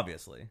 of them,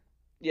 obviously.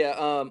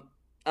 Yeah.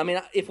 I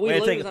mean, if we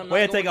lose, I'm not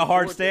way to take a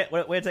hard stance.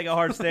 Way to take a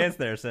hard stance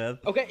there,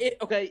 Seth.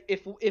 Okay.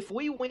 If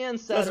we win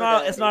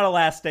Saturday, it's not a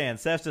last stand.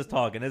 Seth's just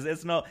talking.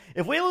 It's no.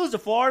 If we lose to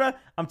Florida,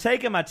 I'm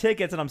taking my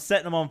tickets and I'm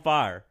setting them on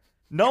fire.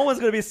 No one's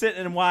going to be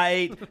sitting in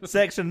Y8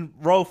 section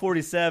row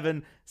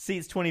 47,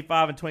 seats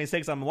 25 and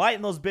 26. I'm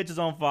lighting those bitches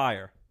on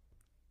fire.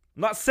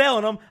 I'm not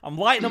selling them. I'm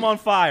lighting them on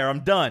fire.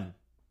 I'm done.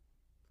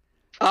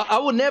 I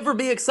will never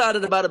be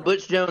excited about a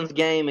Butch Jones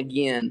game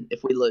again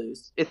if we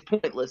lose. It's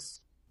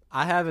pointless.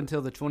 I have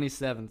until the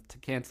 27th to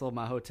cancel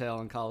my hotel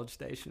in College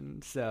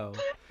Station, so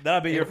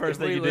that'll be your first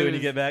thing you do when you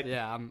get back.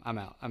 Yeah, I'm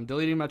out. I'm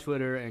deleting my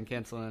Twitter and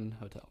canceling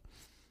hotel.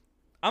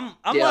 I'm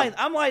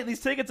lighting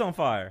these tickets on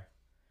fire.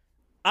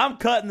 I'm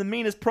cutting the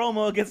meanest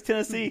promo against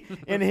Tennessee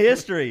in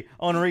history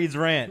on Reed's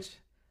Ranch.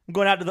 I'm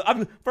going out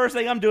to first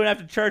thing I'm doing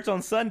after church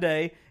on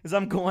Sunday is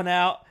I'm going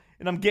out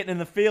and I'm getting in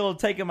the field,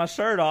 taking my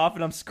shirt off,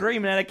 and I'm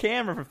screaming at a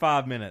camera for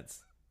 5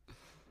 minutes.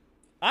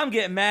 I'm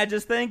getting mad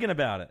just thinking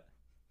about it.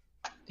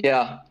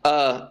 Yeah.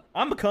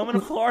 I'm becoming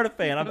a Florida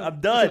fan. I'm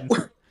done.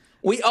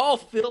 We all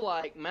feel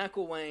like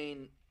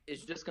McElwain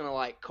is just going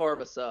to,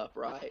 carve us up,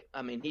 right?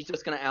 I mean, he's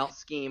just going to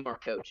out-scheme our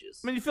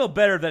coaches. I mean, you feel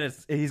better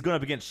that he's going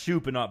up against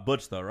Shoop and not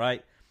Butch, though,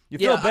 right? You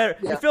feel better.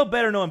 You feel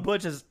better knowing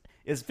Butch is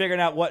figuring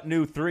out what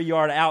new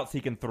 3-yard outs he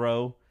can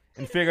throw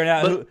and figuring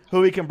out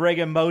who he can bring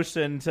in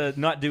motion to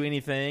not do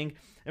anything.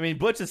 I mean,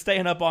 Butch is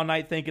staying up all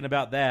night thinking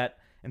about that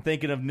and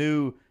thinking of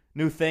new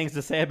things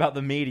to say about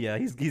the media.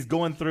 He's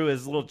going through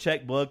his little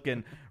checkbook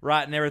and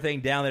writing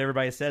everything down that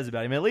everybody says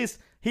about him. At least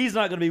he's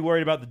not going to be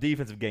worried about the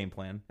defensive game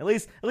plan. At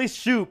least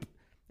Shoop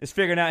is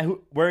figuring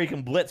out where he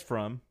can blitz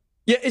from.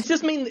 Yeah, I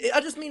just mean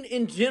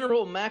in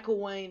general,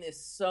 McElwain is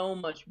so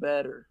much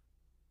better.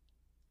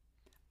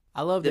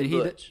 I love that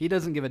he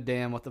doesn't give a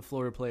damn what the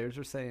Florida players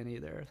are saying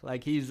either.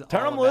 Like he's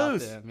turn all them about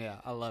loose. Them. Yeah,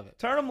 I love it.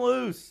 Turn them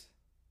loose.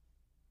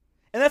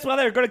 And that's why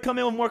they're going to come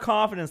in with more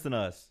confidence than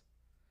us.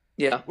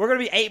 Yeah, we're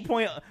going to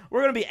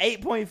be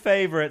 8-point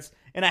favorites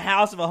in a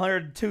house of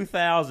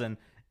 102,000,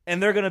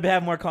 and they're going to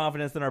have more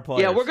confidence than our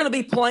players. Yeah, we're going to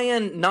be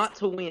playing not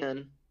to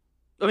win.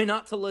 I mean,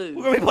 not to lose.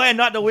 We're going to be playing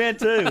not to win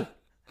too.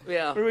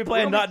 Yeah, we're going to be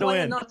playing not to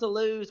win, not to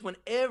lose when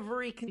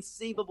every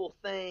conceivable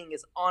thing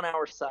is on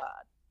our side.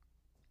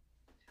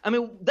 I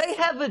mean, they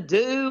have a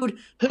dude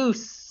who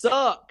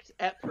sucked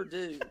at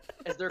Purdue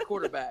as their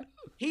quarterback.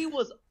 He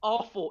was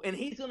awful, and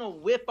he's going to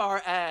whip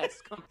our ass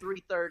come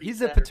 3:30. He's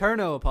Saturday. a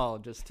Paterno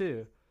apologist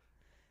too.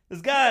 This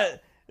guy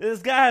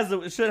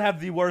should have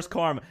the worst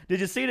karma.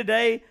 Did you see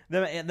today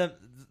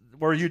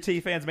where UT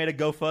fans made a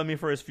GoFundMe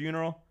for his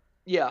funeral?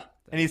 Yeah.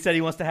 And he said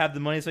he wants to have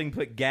the money so he can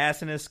put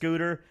gas in his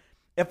scooter.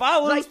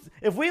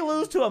 If we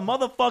lose to a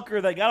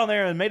motherfucker that got on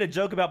there and made a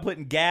joke about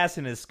putting gas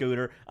in his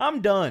scooter,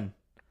 I'm done.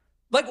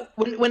 Like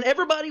when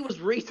everybody was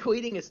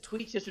retweeting his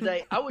tweets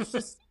yesterday, I was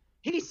just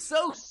he's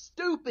so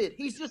stupid.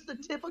 He's just a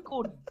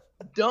typical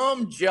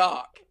dumb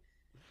jock.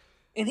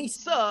 And he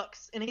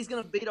sucks, and he's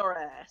going to beat our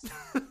ass.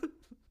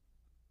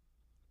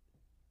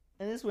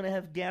 I just want to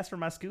have gas for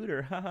my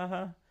scooter. Ha ha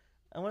ha.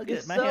 I want to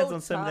get my hands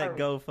on some of that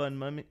GoFundMe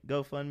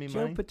money.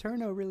 Joe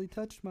Paterno really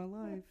touched my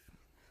life.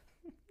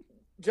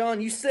 John,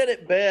 you said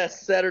it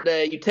best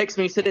Saturday. You texted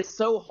me. You said it's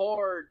so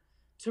hard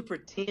to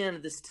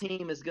pretend this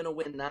team is going to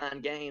win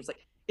 9 games.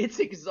 Like, it's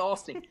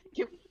exhausting.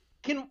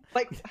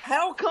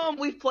 How come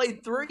we've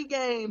played 3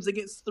 games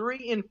against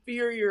 3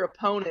 inferior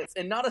opponents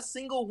and not a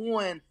single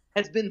one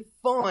has been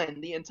fun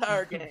the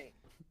entire game?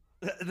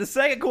 The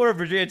second quarter of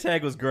Virginia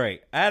Tech was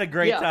great. I had a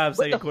great time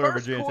second quarter of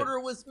Virginia Tech. The first quarter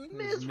was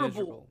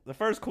miserable. The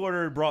first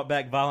quarter brought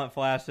back violent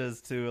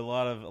flashes to a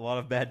lot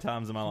of bad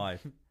times in my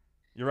life.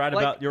 You're right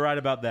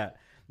about that.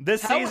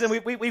 This season,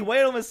 we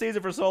waited on this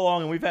season for so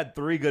long, and we've had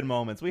 3 good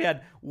moments. We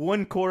had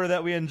one quarter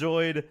that we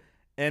enjoyed,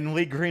 and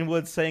Lee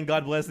Greenwood saying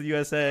 "God bless the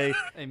USA,"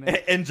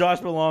 and Josh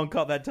Malone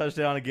caught that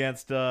touchdown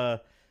against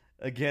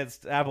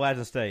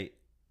Appalachian State.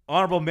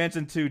 Honorable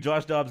mention to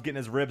Josh Dobbs getting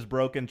his ribs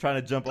broken, trying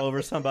to jump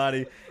over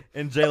somebody,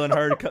 and Jalen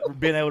Hurd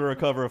being able to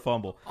recover a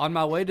fumble. On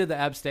my way to the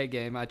App State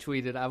game, I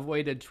tweeted, "I've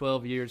waited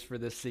 12 years for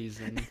this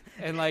season,"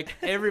 and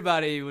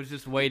everybody was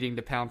just waiting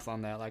to pounce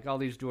on that. Like all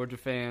these Georgia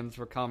fans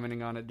were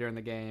commenting on it during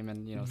the game,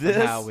 and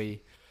somehow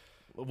we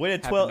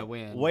waited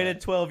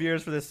 12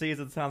 years for this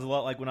season. Sounds a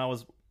lot like when I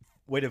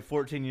waited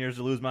 14 years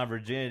to lose my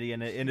virginity,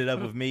 and it ended up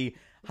with me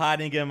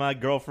hiding in my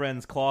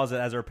girlfriend's closet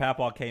as her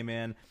papaw came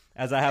in.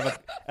 As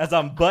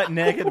I'm butt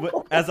naked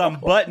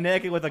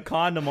with a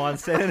condom on,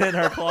 sitting in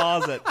her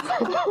closet.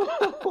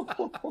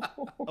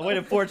 I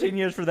waited 14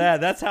 years for that.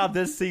 That's how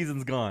this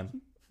season's gone.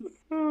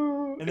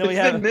 And then we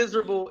It's have been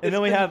miserable. And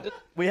then It's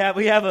we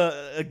have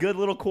a good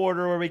little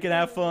quarter where we can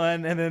have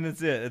fun, and then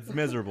it's it. It's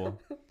miserable.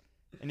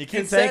 And you keep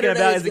And thinking Saturday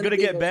about, is is it gonna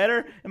going to be get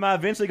better? Am I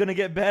eventually going to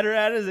get better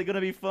at it? Is it going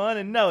to be fun?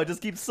 And no, it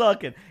just keeps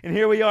sucking. And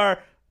here we are,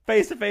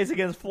 face to face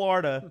against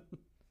Florida.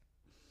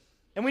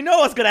 And we know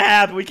what's going to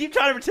happen. We keep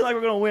trying to pretend like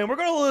we're going to win. We're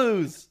going to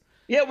lose.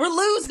 Yeah, we're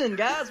losing,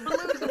 guys. We're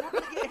losing. We're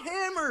going to get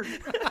hammered.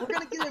 We're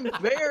going to get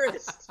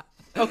embarrassed.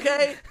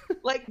 Okay?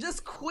 Like,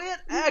 just quit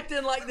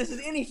acting like this is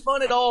any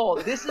fun at all.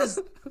 This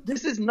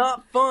is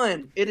not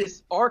fun. It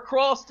is our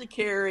cross to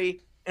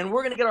carry, and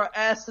we're going to get our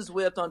asses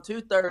whipped on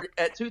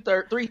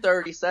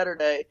 3:30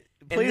 Saturday.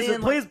 And Please,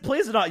 then,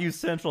 please do not use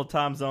Central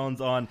Time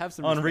Zones on Have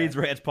some Reed's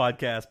respect. Ranch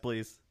podcast,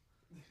 please.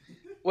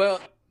 Well,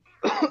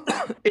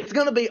 it's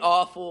going to be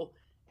awful.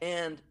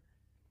 And,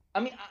 I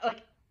mean,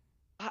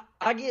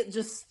 I get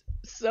just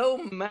so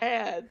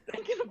mad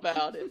thinking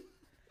about it.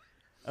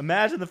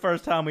 Imagine the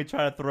first time we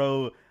try to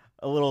throw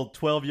a little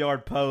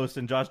 12-yard post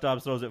and Josh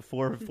Dobbs throws it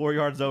 4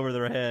 yards over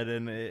their head,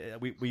 and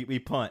we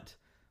punt.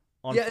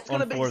 Yeah, it's going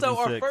to be so.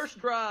 Our 6. first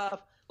drive,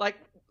 like,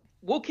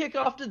 we'll kick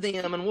off to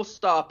them and we'll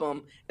stop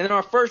them, and then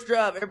our first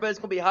drive, everybody's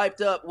going to be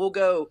hyped up. We'll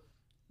go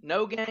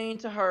no gain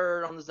to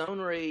Hurd on the zone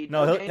read.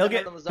 No, gain he'll to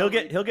Hurd on the zone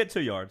get read. he'll get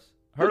 2 yards.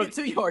 He'll get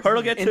 2 yards. Hurd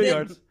will get And 2 then-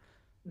 yards.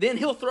 Then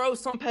he'll throw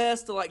some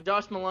pass to like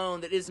Josh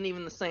Malone that isn't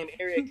even the same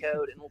area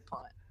code, and we'll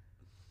punt.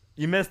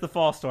 You missed the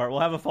false start.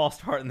 We'll have a false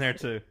start in there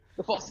too.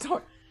 The false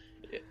start.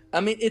 I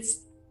mean, it's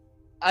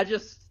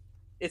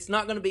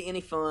not going to be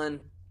any fun.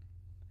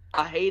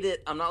 I hate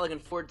it. I'm not looking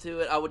forward to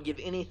it. I would give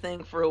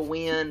anything for a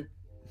win,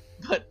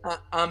 but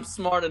I'm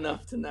smart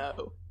enough to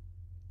know.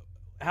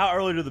 How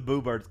early do the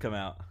Boo Birds come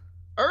out?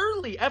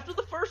 Early, after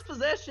the first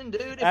possession,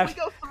 dude. If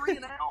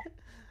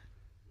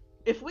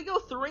we go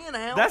 3 and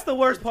out, That's the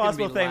worst It's gonna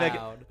possible be thing.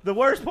 loud. The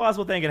worst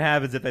possible thing can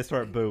happen is if they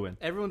start booing.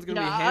 Everyone's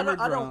gonna no, be I hammered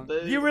don't drunk.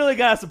 boo. You really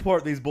gotta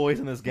support these boys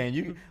in this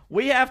game.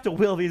 We have to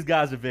will these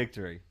guys to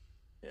victory.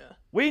 Yeah.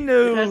 We It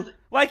knew, has to-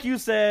 like you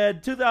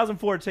said,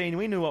 2014.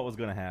 We knew what was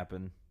going to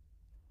happen.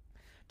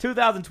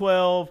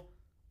 2012,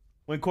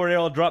 when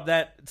Cordero dropped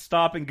that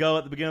stop and go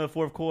at the beginning of the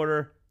fourth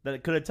quarter, that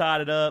it could have tied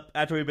it up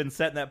after we've been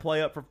setting that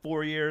play up for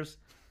 4 years.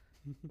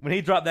 When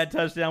he dropped that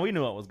touchdown, we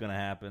knew what was going to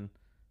happen,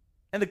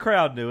 and the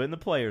crowd knew it, and the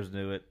players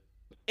knew it.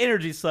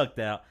 Energy sucked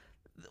out.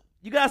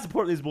 You gotta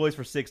support these boys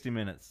for 60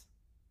 minutes.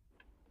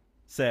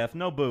 Seth,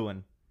 no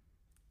booing.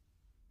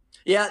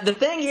 Yeah, the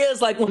thing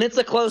is, like, when it's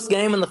a close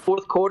game in the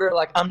fourth quarter,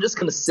 like, I'm just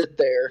going to sit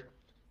there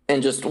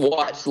and just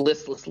watch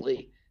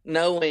listlessly,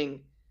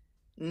 knowing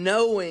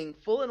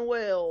full and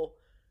well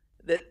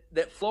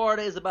that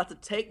Florida is about to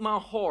take my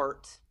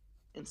heart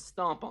and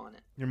stomp on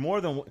it. You're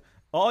more than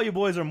all you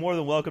boys are more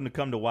than welcome to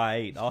come to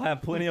Y8. I'll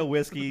have plenty of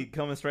whiskey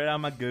coming straight out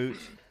of my gooch.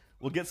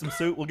 We'll get some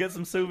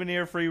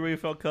souvenir free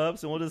refill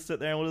cups, and we'll just sit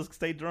there and we'll just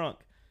stay drunk.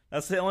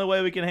 That's the only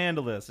way we can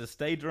handle this. Just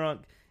stay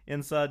drunk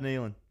inside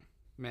Neyland.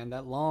 Man,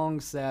 that long,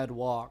 sad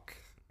walk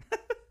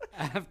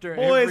after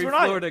Boys, every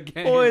Florida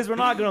game. we're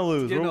not gonna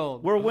lose. getting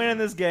old. We're winning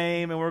this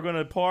game, and we're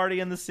gonna party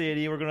in the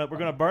city. We're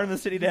gonna burn the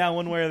city down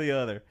one way or the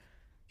other.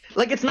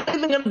 Like, it's not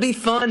even going to be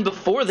fun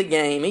before the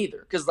game either,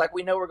 because, like,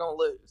 we know we're going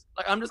to lose.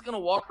 Like, I'm just going to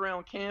walk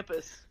around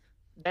campus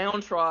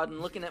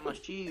downtrodden looking at my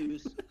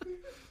shoes.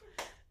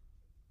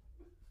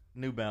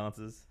 New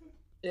Balances.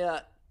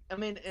 Yeah, I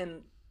mean,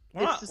 and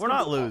We're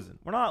not losing.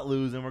 We're not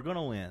losing. We're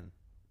gonna win.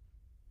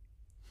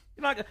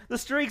 The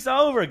streak's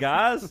over,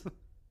 guys.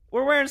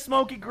 We're wearing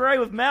smoky gray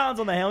with mountains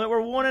on the helmet. We're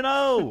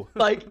 1-0.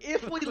 Like,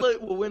 if we lose,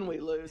 well, when we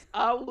lose,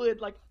 I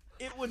would, like,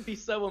 it would be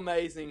so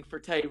amazing for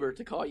Tabor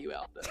to call you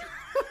out, though.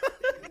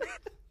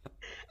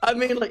 I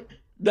mean, like,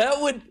 that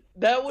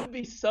would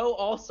be so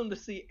awesome to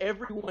see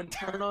everyone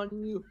turn on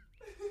you.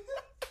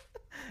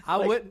 I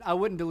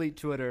wouldn't delete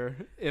Twitter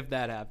if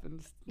that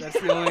happens. That's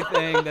the only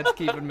thing that's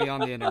keeping me on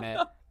the internet.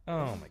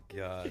 Oh my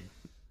god.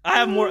 I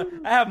have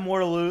more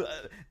to lose.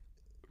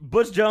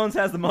 Butch Jones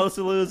has the most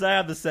to lose. I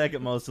have the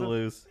second most to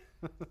lose.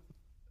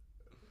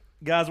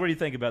 Guys, what do you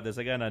think about this?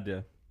 I got an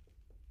idea.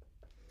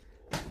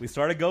 We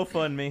started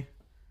GoFundMe.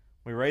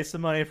 We raised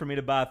some money for me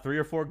to buy 3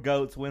 or 4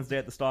 goats Wednesday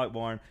at the stock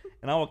barn,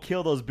 and I will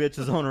kill those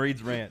bitches on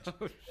Reed's Ranch.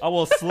 I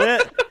will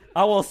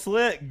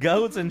slit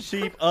goats and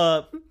sheep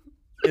up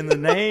in the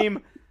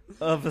name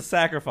of a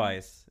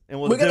sacrifice, and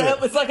we'll We're do gonna it.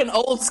 have it's like an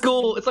old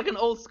school,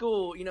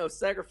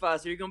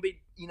 sacrifice. You're gonna be,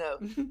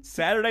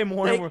 Saturday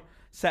morning.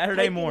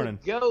 Saturday taking morning.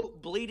 a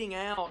goat bleeding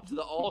out to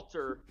the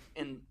altar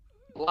and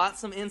light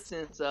some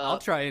incense up. I'll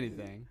try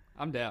anything.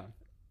 I'm down.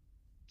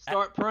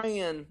 Start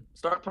praying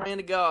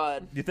to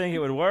God. Do you think it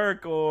would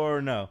work or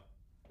no?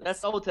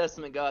 That's Old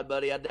Testament God,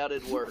 buddy. I doubt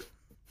it'd work.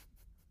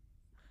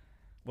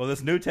 Well,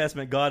 this New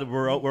Testament God,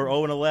 we're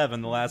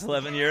 0-11 the last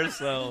 11 years,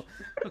 so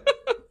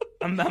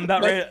I'm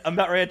about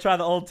ready to try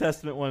the Old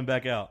Testament one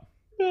back out.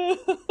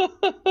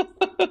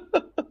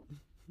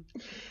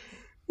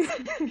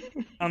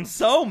 I'm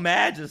so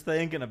mad just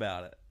thinking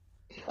about it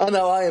I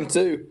know I am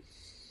too.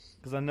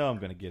 because I know I'm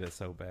gonna get it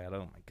so bad.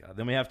 Oh my god!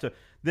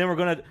 Then we're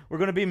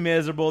gonna be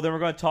miserable. Then we're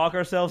gonna talk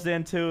ourselves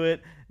into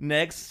it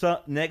next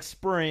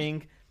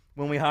spring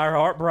when we hire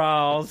Art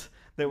Browse.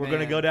 that we're going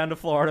to Man. go down to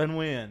Florida and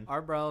win.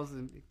 Our bros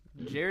and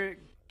Jarrett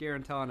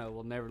Garantano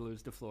will never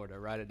lose to Florida.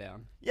 Write it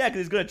down. Yeah,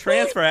 because he's going to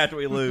transfer after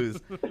we lose.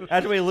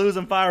 After we lose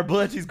and fire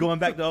Butch, he's going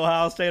back to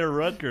Ohio State or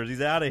Rutgers.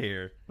 He's out of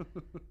here.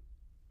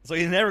 So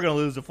he's never going to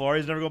lose to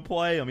Florida. He's never going to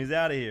play him. He's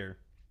out of here.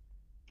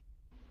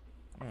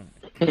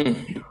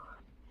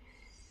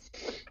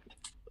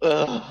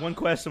 One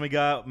question we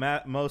got: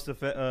 most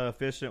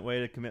efficient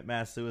way to commit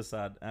mass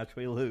suicide after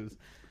we lose.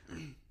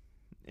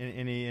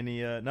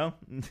 Any no?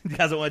 You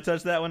guys don't want to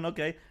touch that one?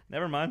 Okay,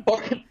 never mind.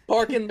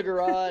 Park in the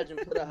garage and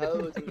put a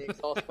hose in the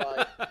exhaust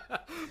pipe.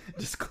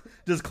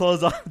 Just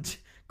close off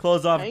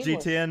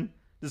Painless. G10.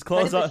 Just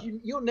close off.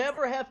 You'll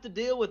never have to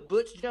deal with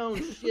Butch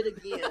Jones shit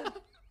again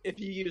if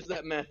you use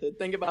that method.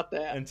 Think about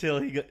that. Until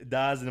he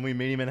dies and then we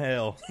meet him in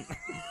hell.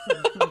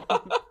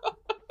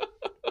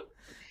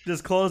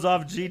 Just close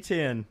off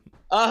G10.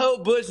 I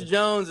hope Butch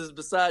Jones is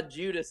beside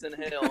Judas in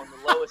hell in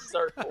the lowest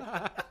circle.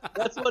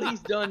 That's what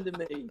he's done to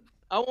me.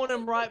 I want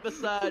him right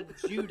beside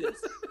Judas.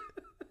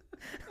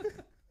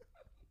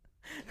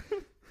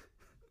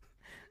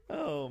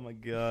 Oh my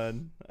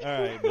God!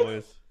 All right,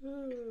 boys.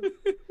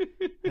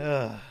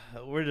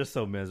 We're just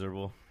so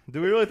miserable.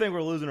 Do we really think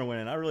we're losing or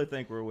winning? I really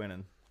think we're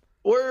winning.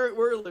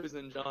 We're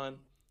losing, John.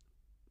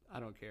 I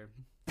don't care.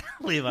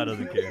 Levi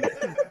doesn't care.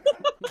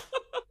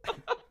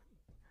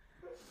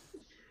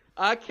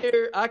 I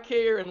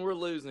care, and we're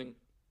losing.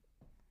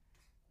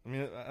 I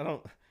mean, I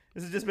don't.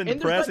 This has just been And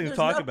depressing to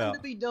talk there's about. nothing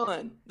to be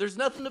done. There's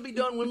nothing to be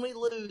done when we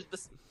lose.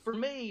 For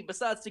me,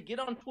 besides to get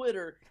on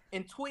Twitter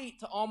and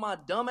tweet to all my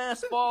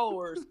dumbass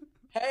followers,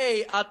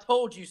 "Hey, I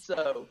told you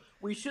so.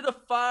 We should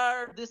have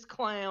fired this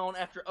clown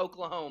after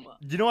Oklahoma."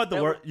 You know what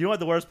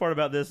the worst part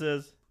about this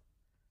is?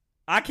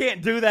 I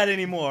can't do that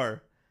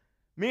anymore.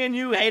 Me and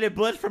you hated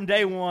Butch from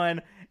day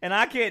one, and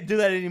I can't do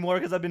that anymore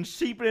because I've been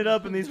sheeping it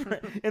up in these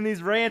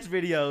ranch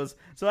videos.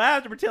 So I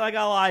have to pretend like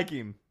I like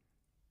him.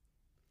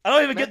 I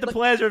don't even get the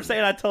pleasure of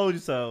saying I told you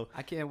so.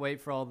 I can't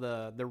wait for all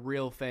the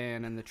real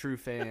fan and the true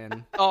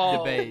fan Oh,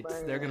 debates.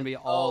 man. They're going to be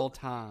all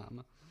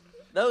time.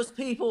 Those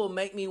people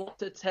make me want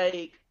to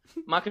take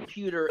my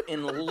computer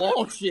and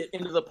launch it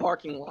into the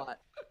parking lot.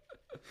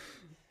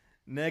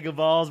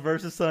 Negavols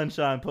versus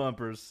Sunshine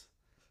Pumpers.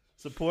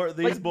 Support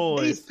these Like,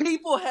 boys. These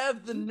people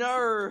have the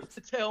nerve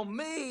to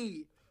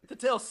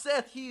tell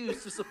Seth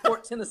Hughes to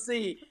support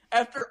Tennessee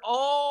after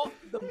all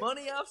the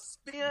money I've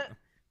spent,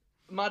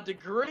 my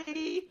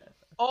degree,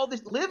 all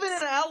this, living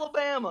in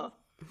Alabama,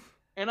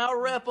 and I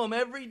rep them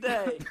every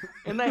day,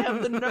 and they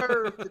have the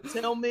nerve to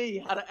tell me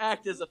how to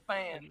act as a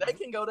fan. They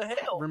can go to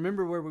hell.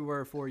 Remember where we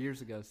were 4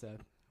 years ago,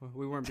 Seth.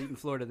 We weren't beating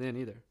Florida then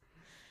either.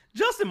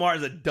 Justin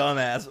Martin's a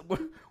dumbass.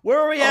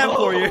 Where were we at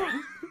for you?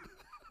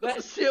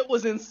 That shit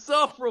was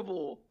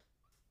insufferable.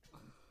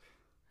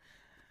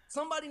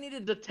 Somebody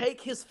needed to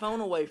take his phone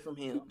away from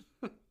him.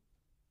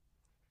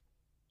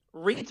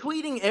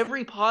 Retweeting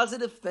every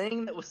positive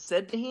thing that was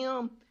said to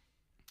him.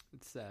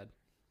 It's sad.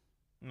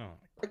 No.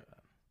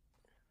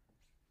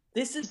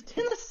 This is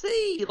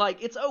Tennessee.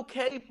 Like, it's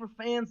okay for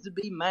fans to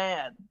be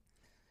mad.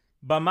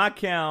 By my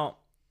count,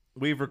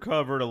 we've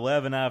recovered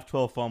 11 out of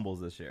 12 fumbles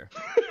this year.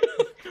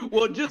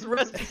 Well, just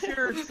rest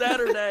assured,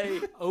 Saturday,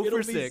 0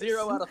 it'll for be 6.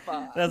 0 out of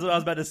 5. That's what I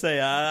was about to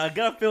say. I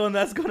got a feeling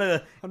that's going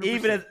to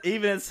 100%.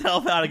 even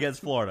itself out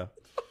against Florida.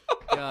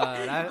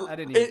 God, I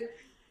didn't even.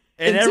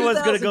 And In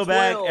everyone's going to go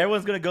back. 2012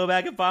 Everyone's going to go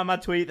back and find my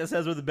tweet that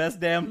says we're the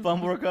best damn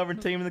fumble recovering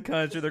team in the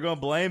country. They're going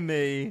to blame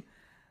me.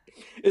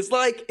 It's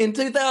like in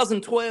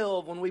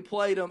 2012 when we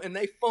played them and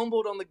they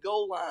fumbled on the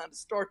goal line to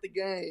start the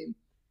game.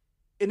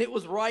 And it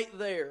was right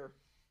there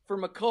for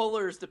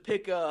McCullers to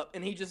pick up,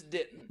 and he just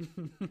didn't.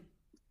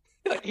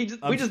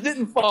 We just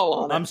didn't fall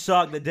on it. I'm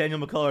shocked that Daniel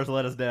McCullers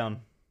let us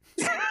down.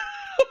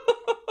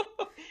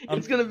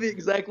 It's going to be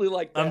exactly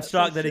like that. I'm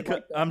shocked that Some he shit could.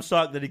 like that. I'm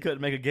shocked that he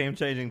couldn't make a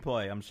game-changing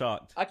play. I'm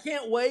shocked. I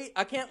can't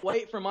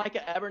wait for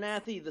Micah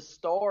Abernathy, the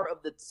star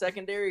of the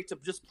secondary, to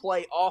just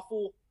play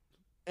awful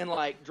and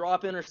like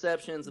drop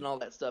interceptions and all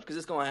that stuff, because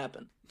it's going to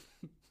happen.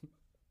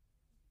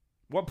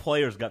 What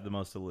players got the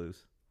most to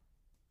lose?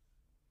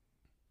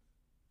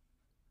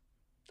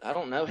 I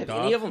don't know. Have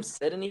Dobbs? any of them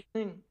said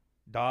anything?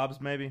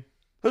 Dobbs, maybe.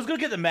 Who's going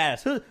to get the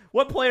maddest?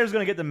 What player is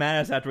going to get the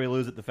maddest after we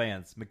lose at the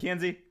fans?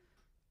 McKenzie?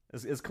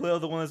 Is Khalil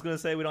the one that's going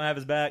to say we don't have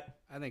his back?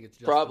 I think it's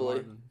Justin Probably.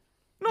 Martin.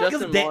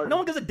 No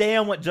one gives a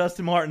damn what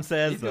Justin Martin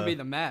says. He's going though. to be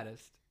the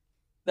maddest.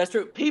 That's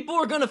true. People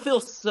are going to feel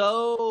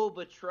so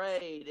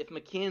betrayed if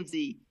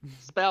McKenzie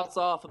spouts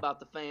off about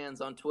the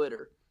fans on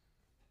Twitter.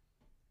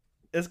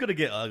 It's going to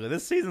get ugly.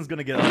 This season's going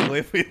to get ugly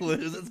if we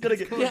lose. It's going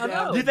to get. Yeah, I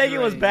know. Do you think it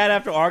was bad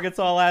after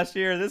Arkansas last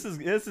year? This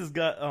is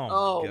got.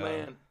 Oh, my God.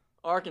 man.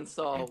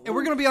 Arkansas. And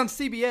we're going to be on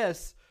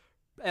CBS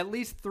at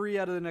least 3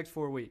 out of the next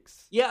 4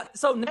 weeks. Yeah,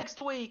 so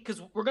next week,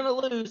 because we're going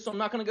to lose, so I'm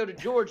not going to go to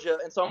Georgia,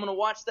 and so I'm going to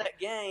watch that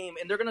game,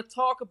 and they're going to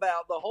talk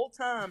about the whole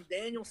time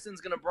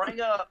Danielson's going to bring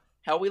up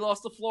how we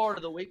lost to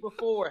Florida the week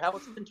before, how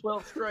it's been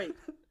 12 straight.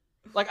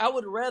 Like, I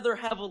would rather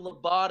have a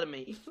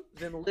lobotomy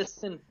than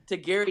listen to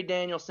Gary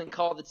Danielson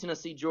call the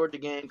Tennessee-Georgia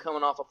game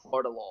coming off a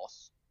Florida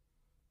loss.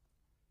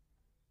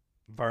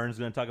 Vern's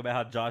going to talk about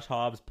how Josh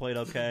Hobbs played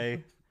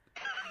okay.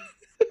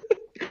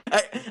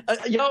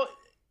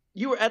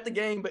 You were at the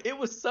game, but it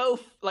was so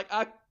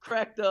I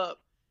cracked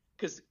up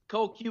because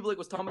Cole Kubelik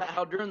was talking about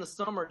how during the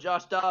summer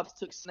Josh Dobbs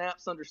took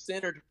snaps under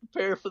center to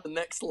prepare for the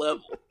next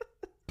level.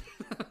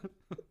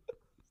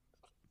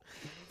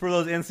 For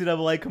those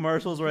NCAA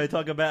commercials where they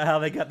talk about how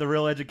they got the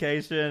real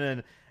education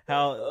and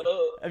how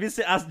did you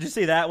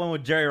see that one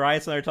with Jerry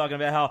Rice and they're talking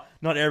about how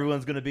not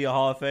everyone's going to be a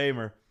Hall of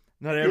Famer,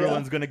 not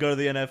everyone's going to go to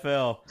the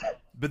NFL,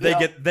 but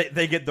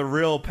they get the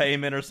real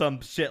payment or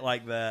some shit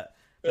like that.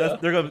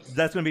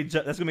 That's gonna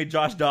be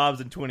Josh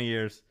Dobbs in 20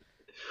 years.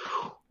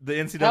 The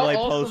NCAA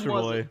poster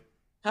boy.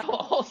 How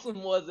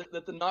awesome was it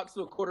that the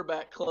Knoxville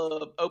Quarterback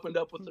Club opened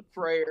up with a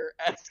prayer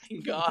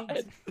asking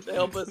God to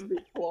help us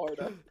beat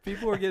Florida?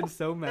 People were getting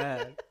so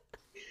mad.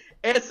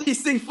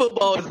 SEC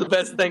football is the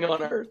best thing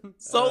on earth,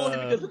 solely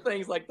because of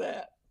things like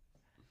that.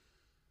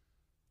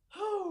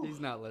 He's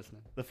not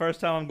listening. The first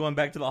time I'm going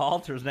back to the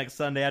altars next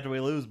Sunday after we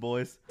lose,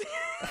 boys.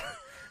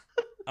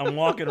 I'm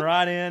walking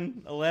right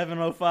in,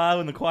 11:05,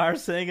 when the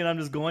choir's singing. I'm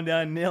just going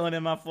down and kneeling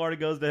in my Florida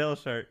Goes to Hell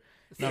shirt.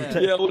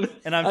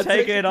 And I'm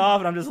taking it off,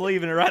 and I'm just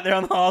leaving it right there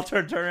on the altar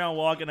and turning around and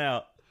walking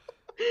out.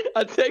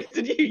 I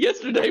texted you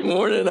yesterday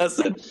morning, and I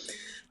said,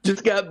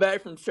 just got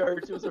back from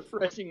church. It was a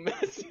refreshing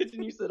message,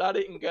 and you said, I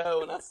didn't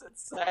go. And I said,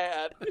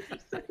 sad. You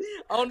said,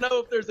 I don't know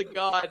if there's a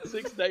God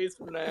 6 days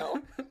from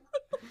now.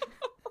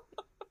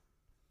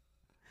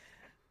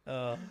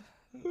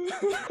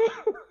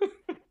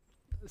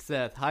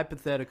 Seth,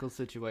 hypothetical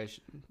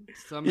situation.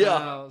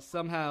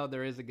 Somehow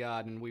there is a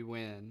God and we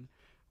win.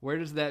 Where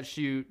does that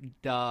shoot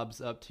Dobbs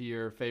up to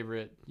your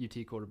favorite UT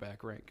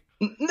quarterback rank?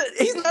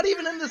 He's not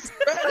even in the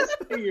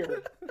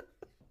stratosphere.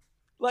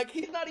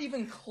 He's not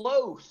even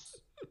close.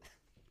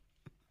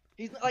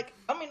 He's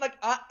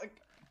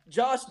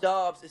Josh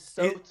Dobbs is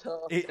so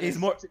tough. He's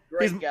such a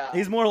great guy.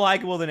 He's more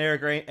likable than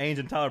Eric Ainge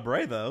and Tyler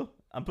Bray, though.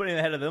 I'm putting him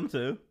ahead of them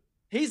two.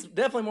 He's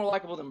definitely more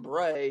likable than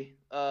Bray.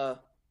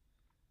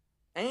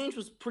 Ainge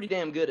was pretty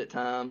damn good at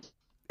times.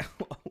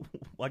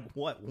 Like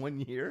what?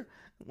 1 year?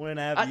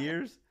 1.5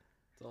 years?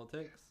 That's all it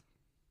takes.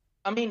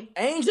 I mean,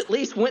 Ainge at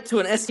least went to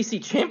an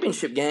SEC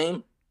championship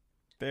game.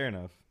 Fair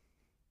enough.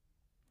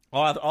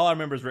 All I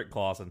remember is Rick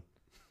Clausen.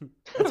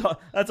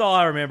 That's all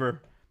I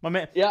remember. My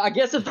man. Yeah, I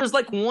guess if there's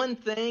one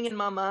thing in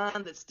my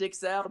mind that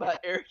sticks out about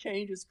Eric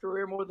Ainge's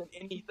career more than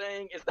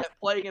anything is that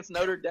play against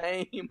Notre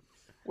Dame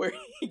where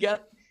he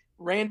got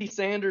Randy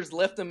Sanders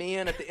left him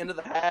in at the end of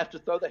the half to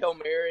throw the Hail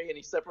Mary, and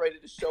he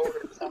separated his shoulder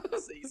at the top of the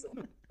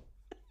season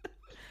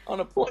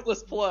on a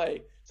pointless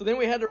play. So then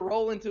we had to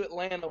roll into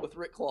Atlanta with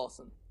Rick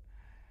Clausen.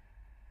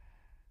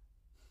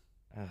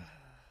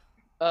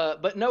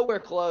 But nowhere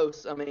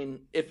close. I mean,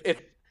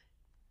 if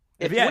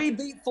we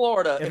beat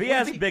Florida, if he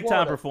has a big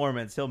time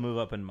performance, he'll move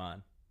up in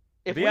mine.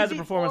 If he has a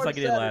performance like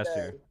he did last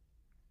year,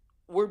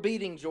 we're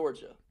beating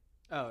Georgia.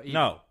 Oh,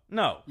 no.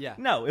 Yeah.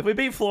 No, if we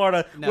beat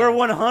Florida, we're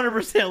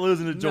 100%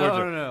 losing to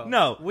Georgia.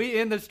 No. We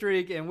end the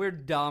streak, and we're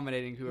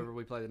dominating whoever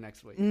we play the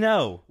next week.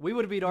 No. We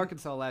would have beat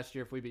Arkansas last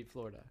year if we beat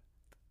Florida.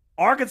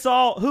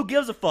 Arkansas, who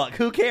gives a fuck?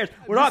 Who cares?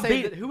 We're not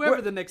beating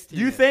whoever the next team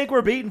You is. think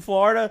we're beating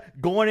Florida,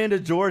 going into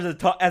Georgia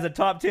as a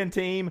top 10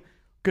 team,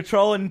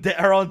 controlling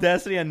our own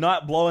destiny and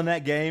not blowing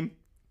that game?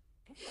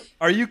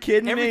 Are you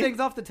kidding me? Everything's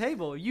off the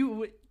table.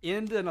 You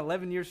end an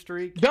 11-year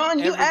streak. John,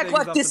 you act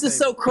like this is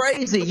so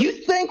crazy. You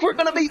think we're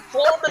going to beat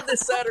Florida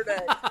this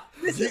Saturday.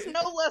 This is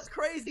no less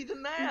crazy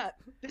than that.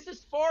 This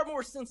is far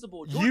more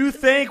sensible. You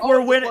think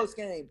we're winning?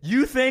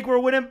 You think we're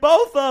winning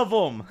both of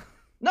them?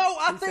 No,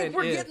 I think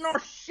we're getting our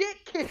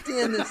shit kicked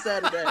in this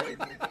Saturday.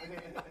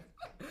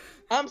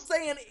 I'm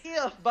saying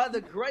if, by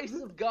the grace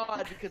of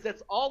God, because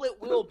that's all it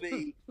will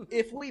be.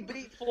 If we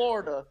beat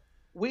Florida,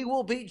 we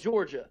will beat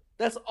Georgia.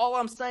 That's all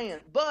I'm saying.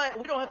 But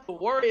we don't have to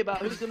worry about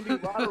who's going to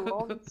be right or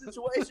wrong in the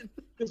situation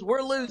because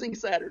we're losing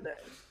Saturday.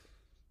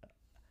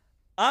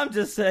 I'm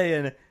just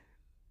saying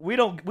we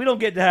don't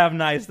get to have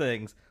nice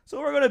things. So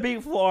we're going to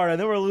beat Florida,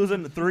 and then we're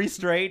losing 3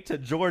 straight to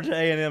Georgia,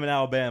 A&M, and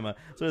Alabama.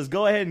 So just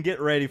go ahead and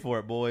get ready for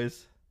it,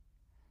 boys.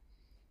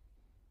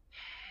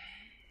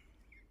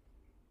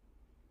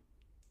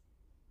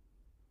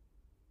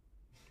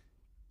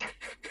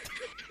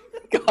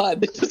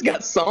 God, this just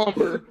got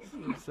somber.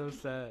 It's so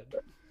sad.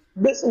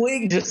 This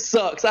week just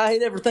sucks. I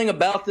hate everything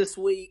about this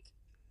week.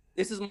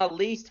 This is my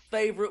least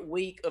favorite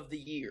week of the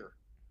year.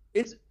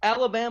 It's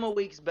Alabama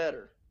week's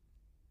better.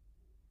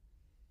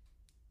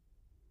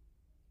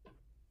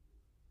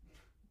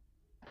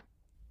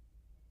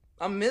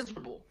 I'm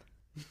miserable.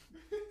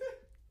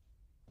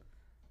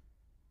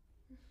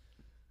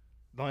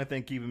 The only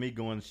thing keeping me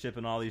going is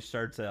shipping all these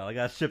shirts out. I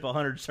got to ship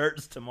 100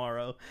 shirts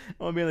tomorrow. I'm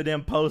going to be in the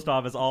damn post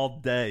office all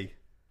day.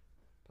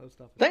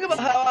 Think about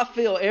how I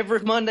feel every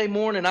Monday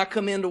morning I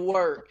come into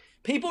work.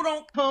 People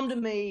don't come to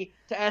me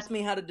to ask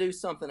me how to do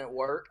something at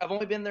work. I've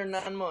only been there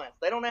 9 months.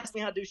 They don't ask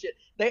me how to do shit.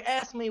 They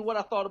ask me what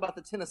I thought about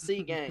the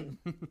Tennessee game.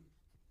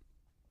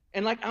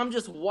 And I'm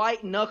just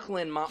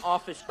white-knuckling my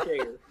office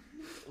chair.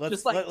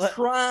 Just like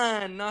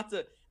trying not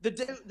to.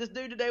 This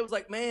dude today was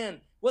like, man,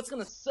 what's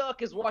going to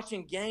suck is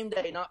watching game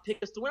day, not pick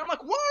us to win. I'm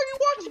like, why are you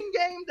watching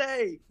game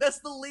day? That's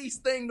the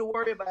least thing to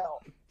worry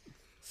about.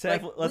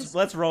 Seth, Like,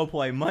 let's role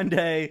play.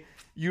 Monday,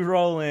 you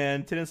roll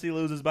in. Tennessee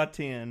loses by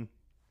 10.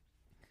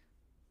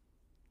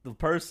 The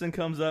person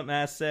comes up and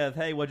asks Seth,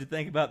 "Hey, what'd you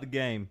think about the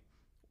game?"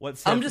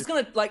 I'm just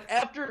gonna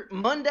after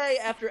Monday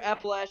after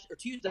Appalachian or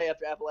Tuesday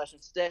after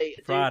Appalachian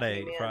State.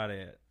 Friday.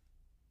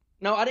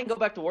 No, I didn't go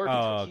back to work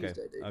until Oh, okay.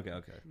 Tuesday, dude.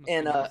 Okay.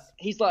 And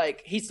he started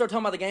talking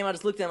about the game. I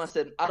just looked at him. I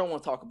said, I don't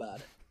want to talk about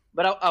it.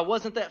 But I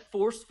wasn't that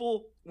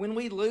forceful. When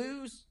we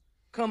lose,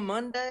 come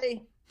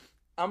Monday,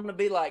 I'm gonna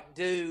be like,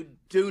 dude,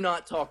 do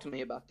not talk to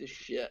me about this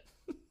shit.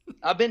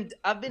 I've been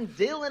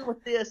dealing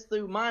with this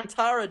through my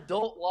entire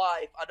adult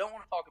life. I don't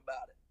want to talk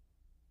about it.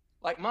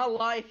 Like, my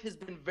life has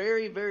been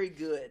very, very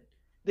good.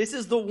 This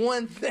is the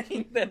one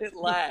thing that it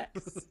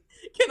lacks.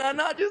 Can I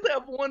not just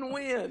have one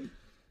win?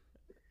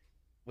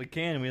 We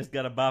can. We just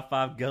got to buy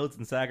 5 goats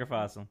and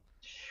sacrifice them.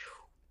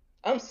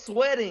 I'm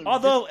sweating.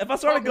 Although,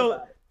 just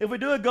if we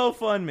do a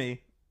GoFundMe,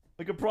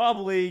 we could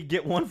probably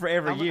get one for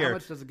every year. How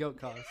much does a goat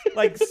cost?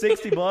 Like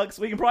 $60.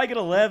 We can probably get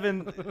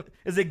 11.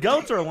 Is it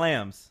goats or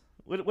lambs?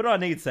 What do I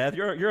need, Seth?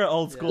 You're an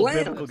old school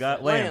biblical guy.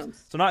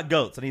 Lambs. So not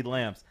goats. I need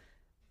lambs.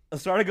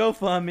 Let's start a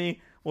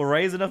GoFundMe. We'll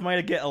raise enough money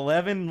to get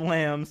 11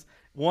 lambs.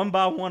 One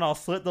by one, I'll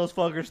slit those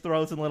fuckers'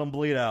 throats and let them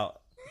bleed out.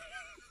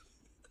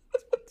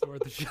 It's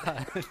worth a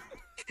shot.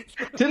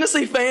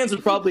 Tennessee fans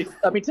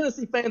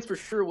for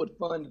sure would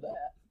fund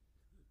that.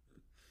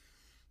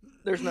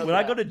 There's no Would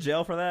doubt. I go to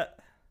jail for that?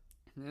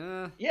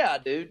 Yeah. Yeah,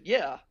 dude.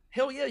 Yeah.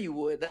 Hell yeah, you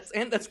would.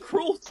 That's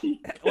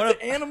cruelty. What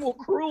That's animal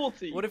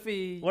cruelty. What if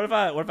What if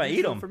I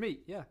eat them for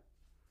meat? Yeah.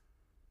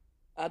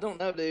 I don't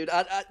know, dude.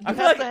 You feel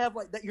have to have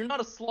like that. You're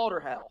not a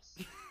slaughterhouse.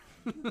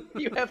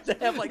 You have to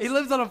have like. He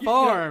lives on a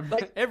farm.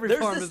 Every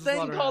farm there's is this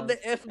a thing called the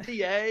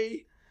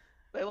FDA.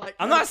 They like.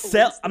 I'm not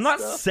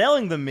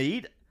selling the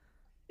meat.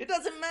 It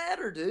doesn't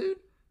matter, dude.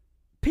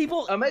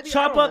 People Maybe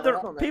chop I up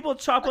don't know. people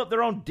chop up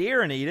their own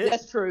deer and eat it.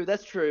 That's true.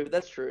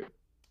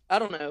 I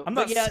don't know. I'm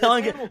not But yeah,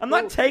 selling that's it. animal I'm not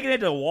cruelty. taking it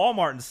to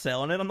Walmart and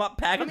selling it. I'm not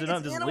packaging it up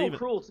and it's just animal leave it.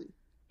 cruelty.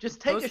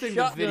 Just take Posting a the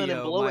shotgun and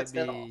video blow might its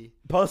head off. be.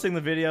 Posting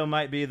the video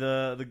might be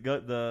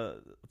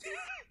the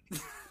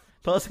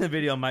posting the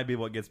video might be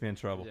what gets me in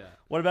trouble. Yeah.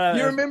 What about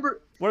You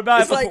remember? What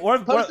about It's like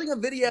what, posting a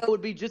video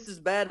would be just as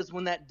bad as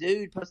when that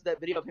dude posted that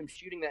video of him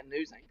shooting that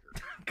news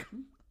anchor.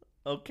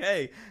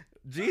 Okay,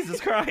 Jesus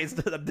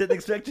Christ! I didn't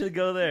expect you to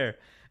go there,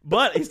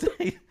 but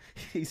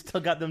he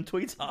still got them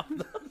tweets off.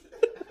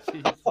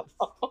 Jesus.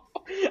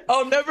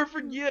 I'll never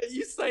forget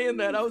you saying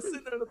that. I was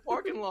sitting in the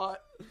parking lot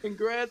in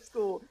grad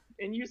school,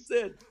 and you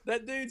said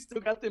that dude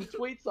still got them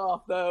tweets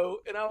off though,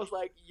 and I was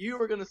like,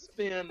 you are gonna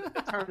spend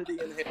eternity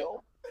in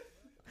hell.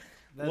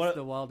 That's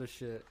the wildest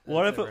shit.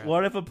 What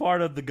if a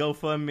part of the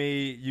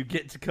GoFundMe you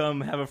get to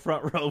come have a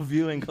front row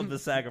viewing of the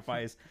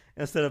sacrifice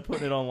instead of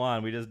putting it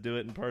online? We just do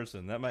it in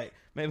person.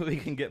 Maybe we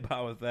can get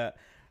by with that.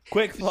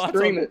 Quick thoughts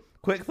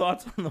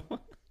on the one.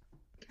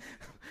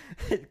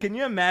 Can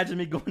you imagine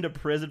me going to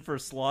prison for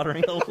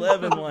slaughtering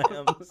 11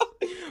 lambs?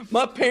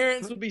 My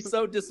parents would be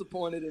so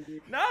disappointed in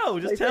you. No,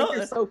 just They tell think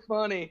you're so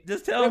funny.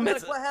 Just tell They'd them be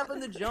it's like, what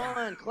happened to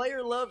John?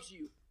 Claire loves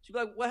you. She'd be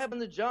like, what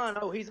happened to John?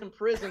 Oh, he's in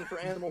prison for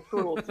animal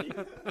cruelty.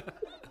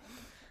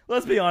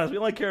 Let's be honest. We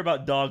only care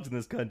about dogs in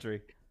this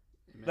country.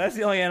 That's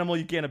the only animal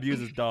you can't abuse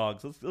is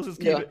dogs. Let's just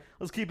keep it.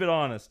 Let's keep it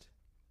honest.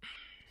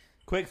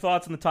 Quick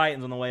thoughts on the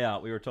Titans on the way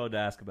out. We were told to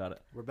ask about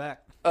it. We're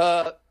back.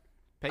 I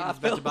Peyton's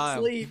about fell to buy 'em.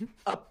 asleep.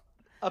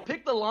 I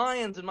picked the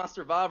Lions in my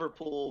survivor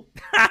pool.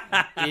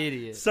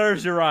 Idiot.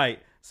 Serves you right.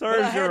 But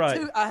Serves you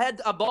right.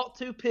 I bought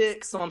 2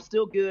 picks, so I'm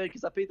still good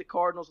because I beat the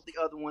Cardinals with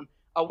the other one.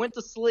 I went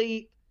to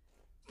sleep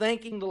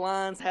thinking the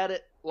Lions had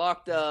it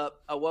locked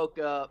up. I woke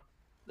up.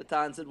 The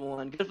Titans had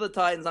won. Good for the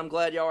Titans. I'm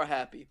glad y'all are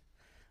happy.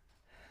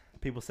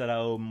 People said I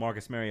owe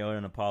Marcus Mariota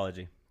an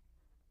apology.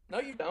 No,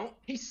 you don't.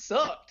 He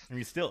sucked. And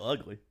he's still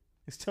ugly.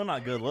 He's still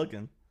not good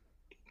looking.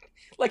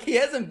 Like, he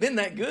hasn't been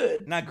that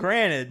good. Now,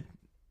 granted,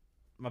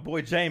 my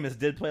boy Jameis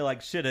did play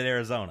like shit at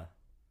Arizona.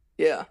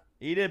 Yeah.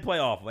 He did play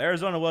awful.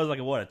 Arizona was like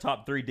a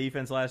top 3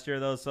 defense last year,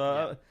 though.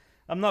 So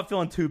I'm not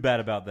feeling too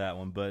bad about that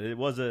one. But I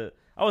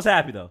was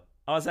happy though.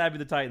 I was happy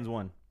the Titans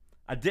won.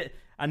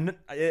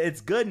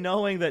 It's good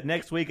knowing that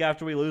next week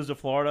after we lose to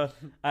Florida,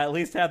 I at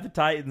least have the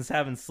Titans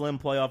having slim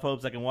playoff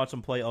hopes. I can watch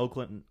them play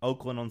Oakland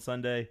on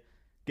Sunday,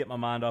 get my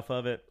mind off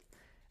of it.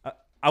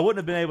 I wouldn't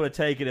have been able to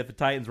take it if the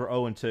Titans were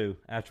 0-2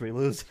 after we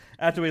lose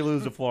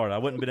to Florida. I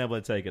wouldn't have been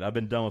able to take it. I've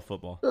been done with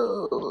football.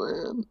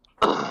 Oh,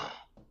 man.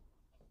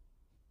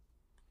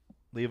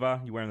 Levi,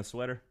 you wearing the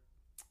sweater?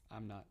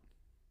 I'm not.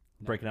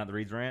 Breaking out the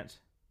Reed's Ranch?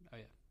 Oh,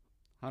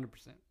 yeah. 100%.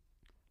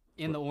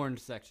 In the orange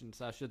section,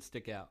 so I should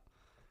stick out.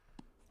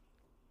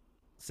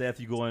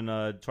 Seth, you going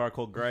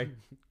charcoal gray?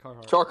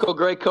 Carhartt. Charcoal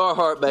gray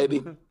Carhartt,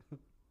 baby.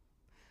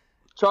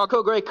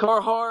 Charcoal gray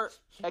Carhartt,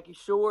 khaki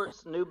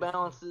shorts, New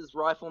Balances,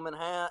 rifleman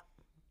hat.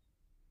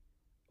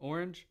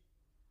 Orange?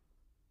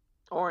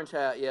 Orange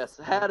hat, yes.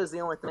 Hat is the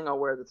only thing I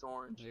wear that's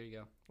orange. There you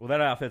go. Well, that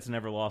outfit's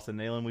never lost in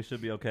Neyland. We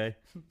should be okay.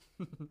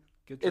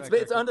 Good It's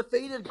track it's record.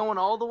 undefeated going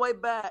all the way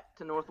back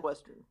to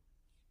Northwestern.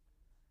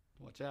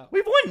 Watch out.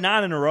 We've won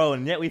 9 in a row,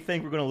 and yet we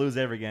think we're going to lose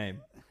every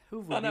game.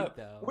 Who I would know. beat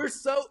though?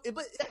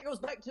 But that goes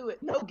back to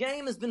it. No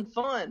game has been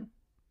fun.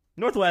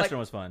 Northwestern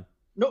was fun.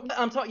 No,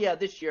 I'm talking. Yeah,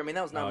 this year. I mean,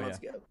 that was 9 months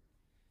ago.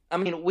 I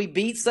mean, we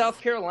beat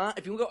South Carolina.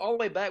 If you go all the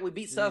way back, we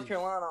beat South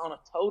Carolina on a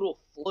total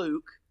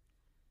fluke.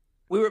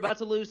 We were about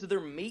to lose to their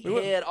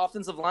meathead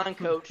offensive line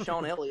coach,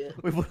 Sean Elliott.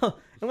 And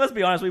let's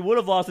be honest, we would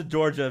have lost to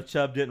Georgia if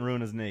Chubb didn't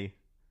ruin his knee.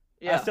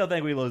 Yeah. I still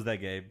think we lose that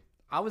game.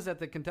 I was at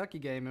the Kentucky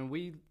game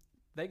and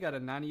they got a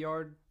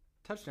 90-yard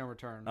touchdown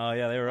return. Oh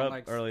yeah, they were on, up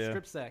like, earlier.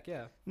 Strip sack,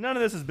 yeah. None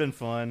of this has been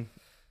fun.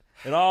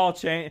 It all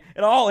It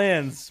all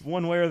ends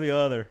one way or the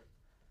other.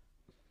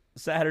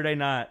 Saturday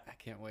night. I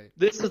can't wait.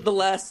 This is the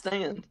last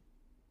stand.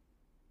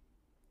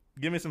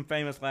 Give me some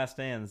famous last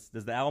stands.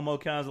 Does the Alamo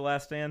count as a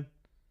last stand?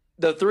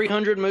 The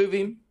 300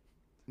 movie.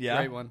 Yeah.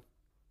 Great one.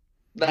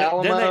 The Didn't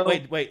Alamo.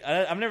 they, wait.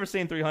 I've never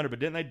seen 300, but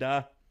didn't they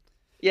die?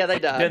 Yeah, they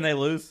died. Didn't they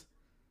lose?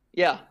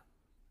 Yeah.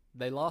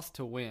 They lost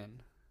to win.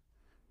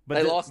 But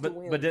They lost to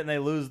win. But didn't they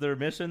lose their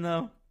mission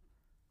though?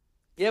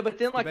 Yeah, but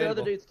then like the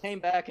other Debatable. dudes came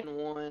back and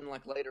won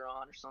like later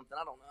on or something.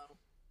 I don't know.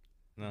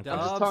 No. just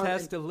Dobbs talking-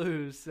 has to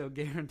lose, so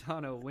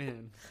Garantano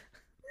wins.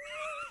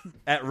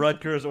 At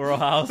Rutgers or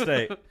Ohio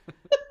State.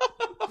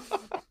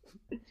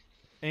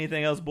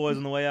 Anything else, boys,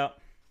 on the way out?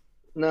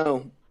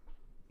 No.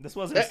 This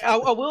wasn't. I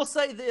will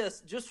say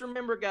this. Just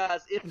remember,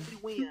 guys,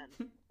 if we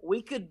win,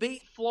 we could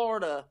beat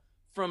Florida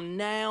from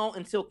now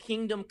until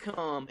Kingdom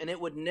Come, and it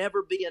would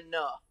never be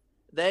enough.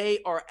 They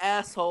are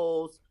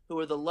assholes who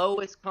are the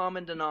lowest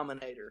common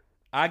denominator.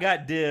 I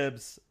got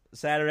dibs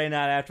Saturday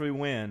night after we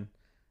win.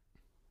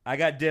 I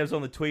got dibs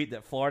on the tweet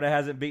that Florida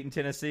hasn't beaten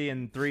Tennessee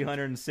in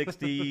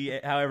 360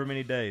 however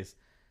many days.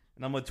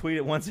 And I'm going to tweet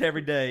it once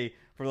every day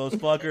for those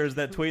fuckers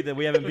that tweet that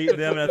we haven't beaten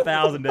them in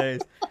 1,000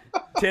 days.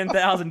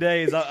 10,000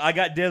 days. I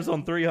got dibs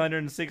on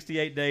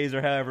 368 days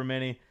or however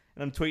many,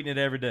 and I'm tweeting it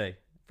every day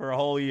for a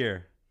whole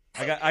year.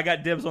 I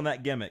got dibs on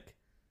that gimmick.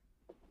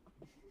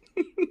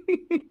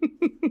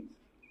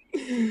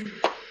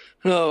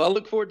 Oh, I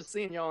look forward to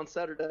seeing y'all on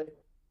Saturday.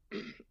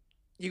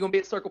 You going to be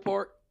at Circle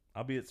Park?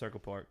 I'll be at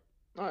Circle Park.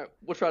 All right,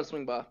 we'll try to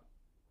swing by.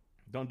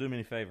 Don't do me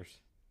any favors.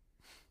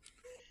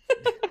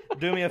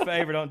 Do me a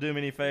favor, don't do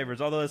me any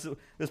favors. Although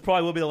this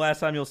probably will be the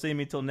last time you'll see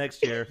me till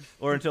next year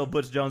or until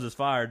Butch Jones is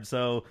fired.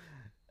 So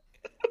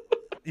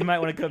you might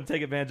want to come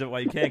take advantage of it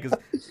while you can, because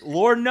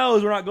Lord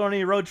knows we're not going on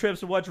any road trips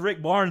to watch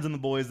Rick Barnes and the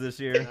boys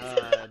this year.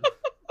 God.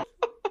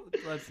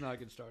 Let's not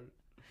get started.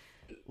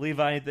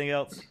 Levi, anything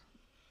else?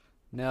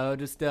 No,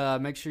 just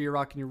make sure you're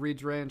rocking your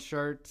Reeds Ranch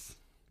shirts.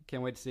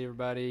 Can't wait to see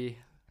everybody.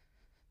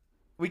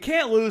 We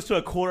can't lose to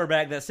a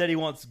quarterback that said he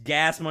wants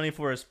gas money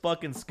for his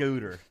fucking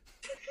scooter.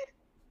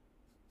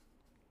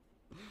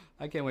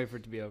 I can't wait for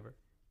it to be over.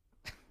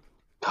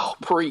 Oh,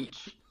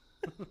 preach.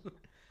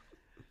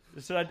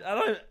 So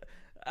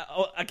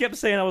I kept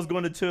saying I was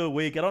going to 2 a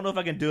week. I don't know if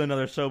I can do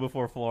another show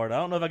before Florida. I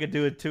don't know if I can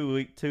do a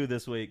two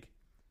this week.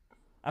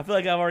 I feel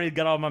like I've already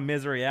got all my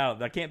misery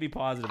out. I can't be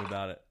positive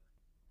about it.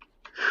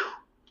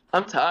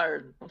 I'm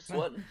tired. I'm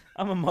sweating.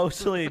 I'm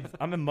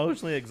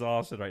emotionally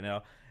exhausted right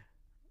now.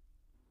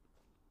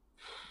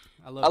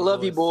 I I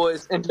love you,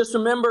 boys. And just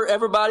remember,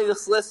 everybody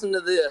that's listening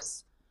to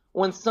this,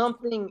 when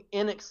something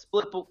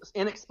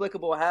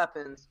inexplicable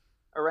happens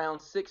around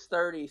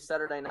 6:30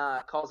 Saturday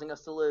night, causing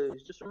us to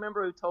lose, just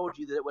remember who told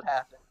you that it would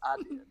happen. I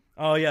did.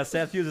 Oh yeah,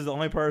 Seth Hughes is the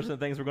only person that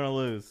thinks we're going to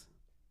lose.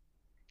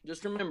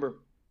 Just remember.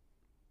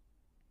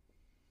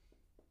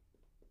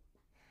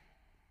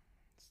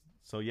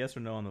 So yes or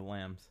no on the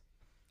Lambs?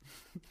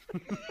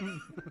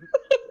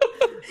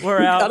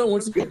 We're out. I don't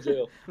want to go to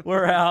jail.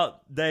 We're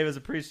out. Davis,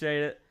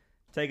 appreciate it.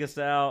 Take us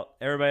out.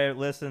 Everybody that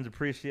listens,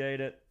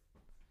 appreciate it.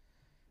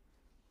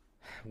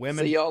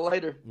 Women, See y'all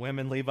later.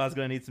 women. Levi's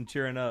going to need some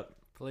cheering up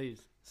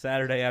Please.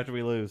 Saturday after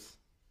we lose.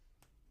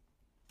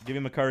 Give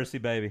him a courtesy,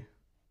 baby.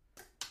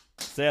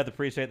 Seth,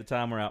 appreciate the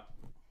time. We're out.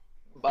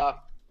 Bye.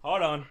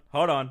 Hold on.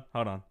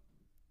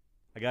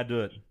 I got to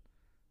do it.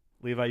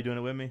 Levi, you doing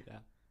it with me? Yeah.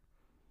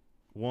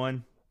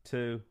 1,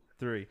 2,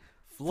 3.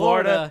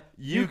 Florida,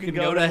 you can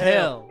go to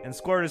hell. And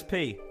squirt his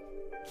pee.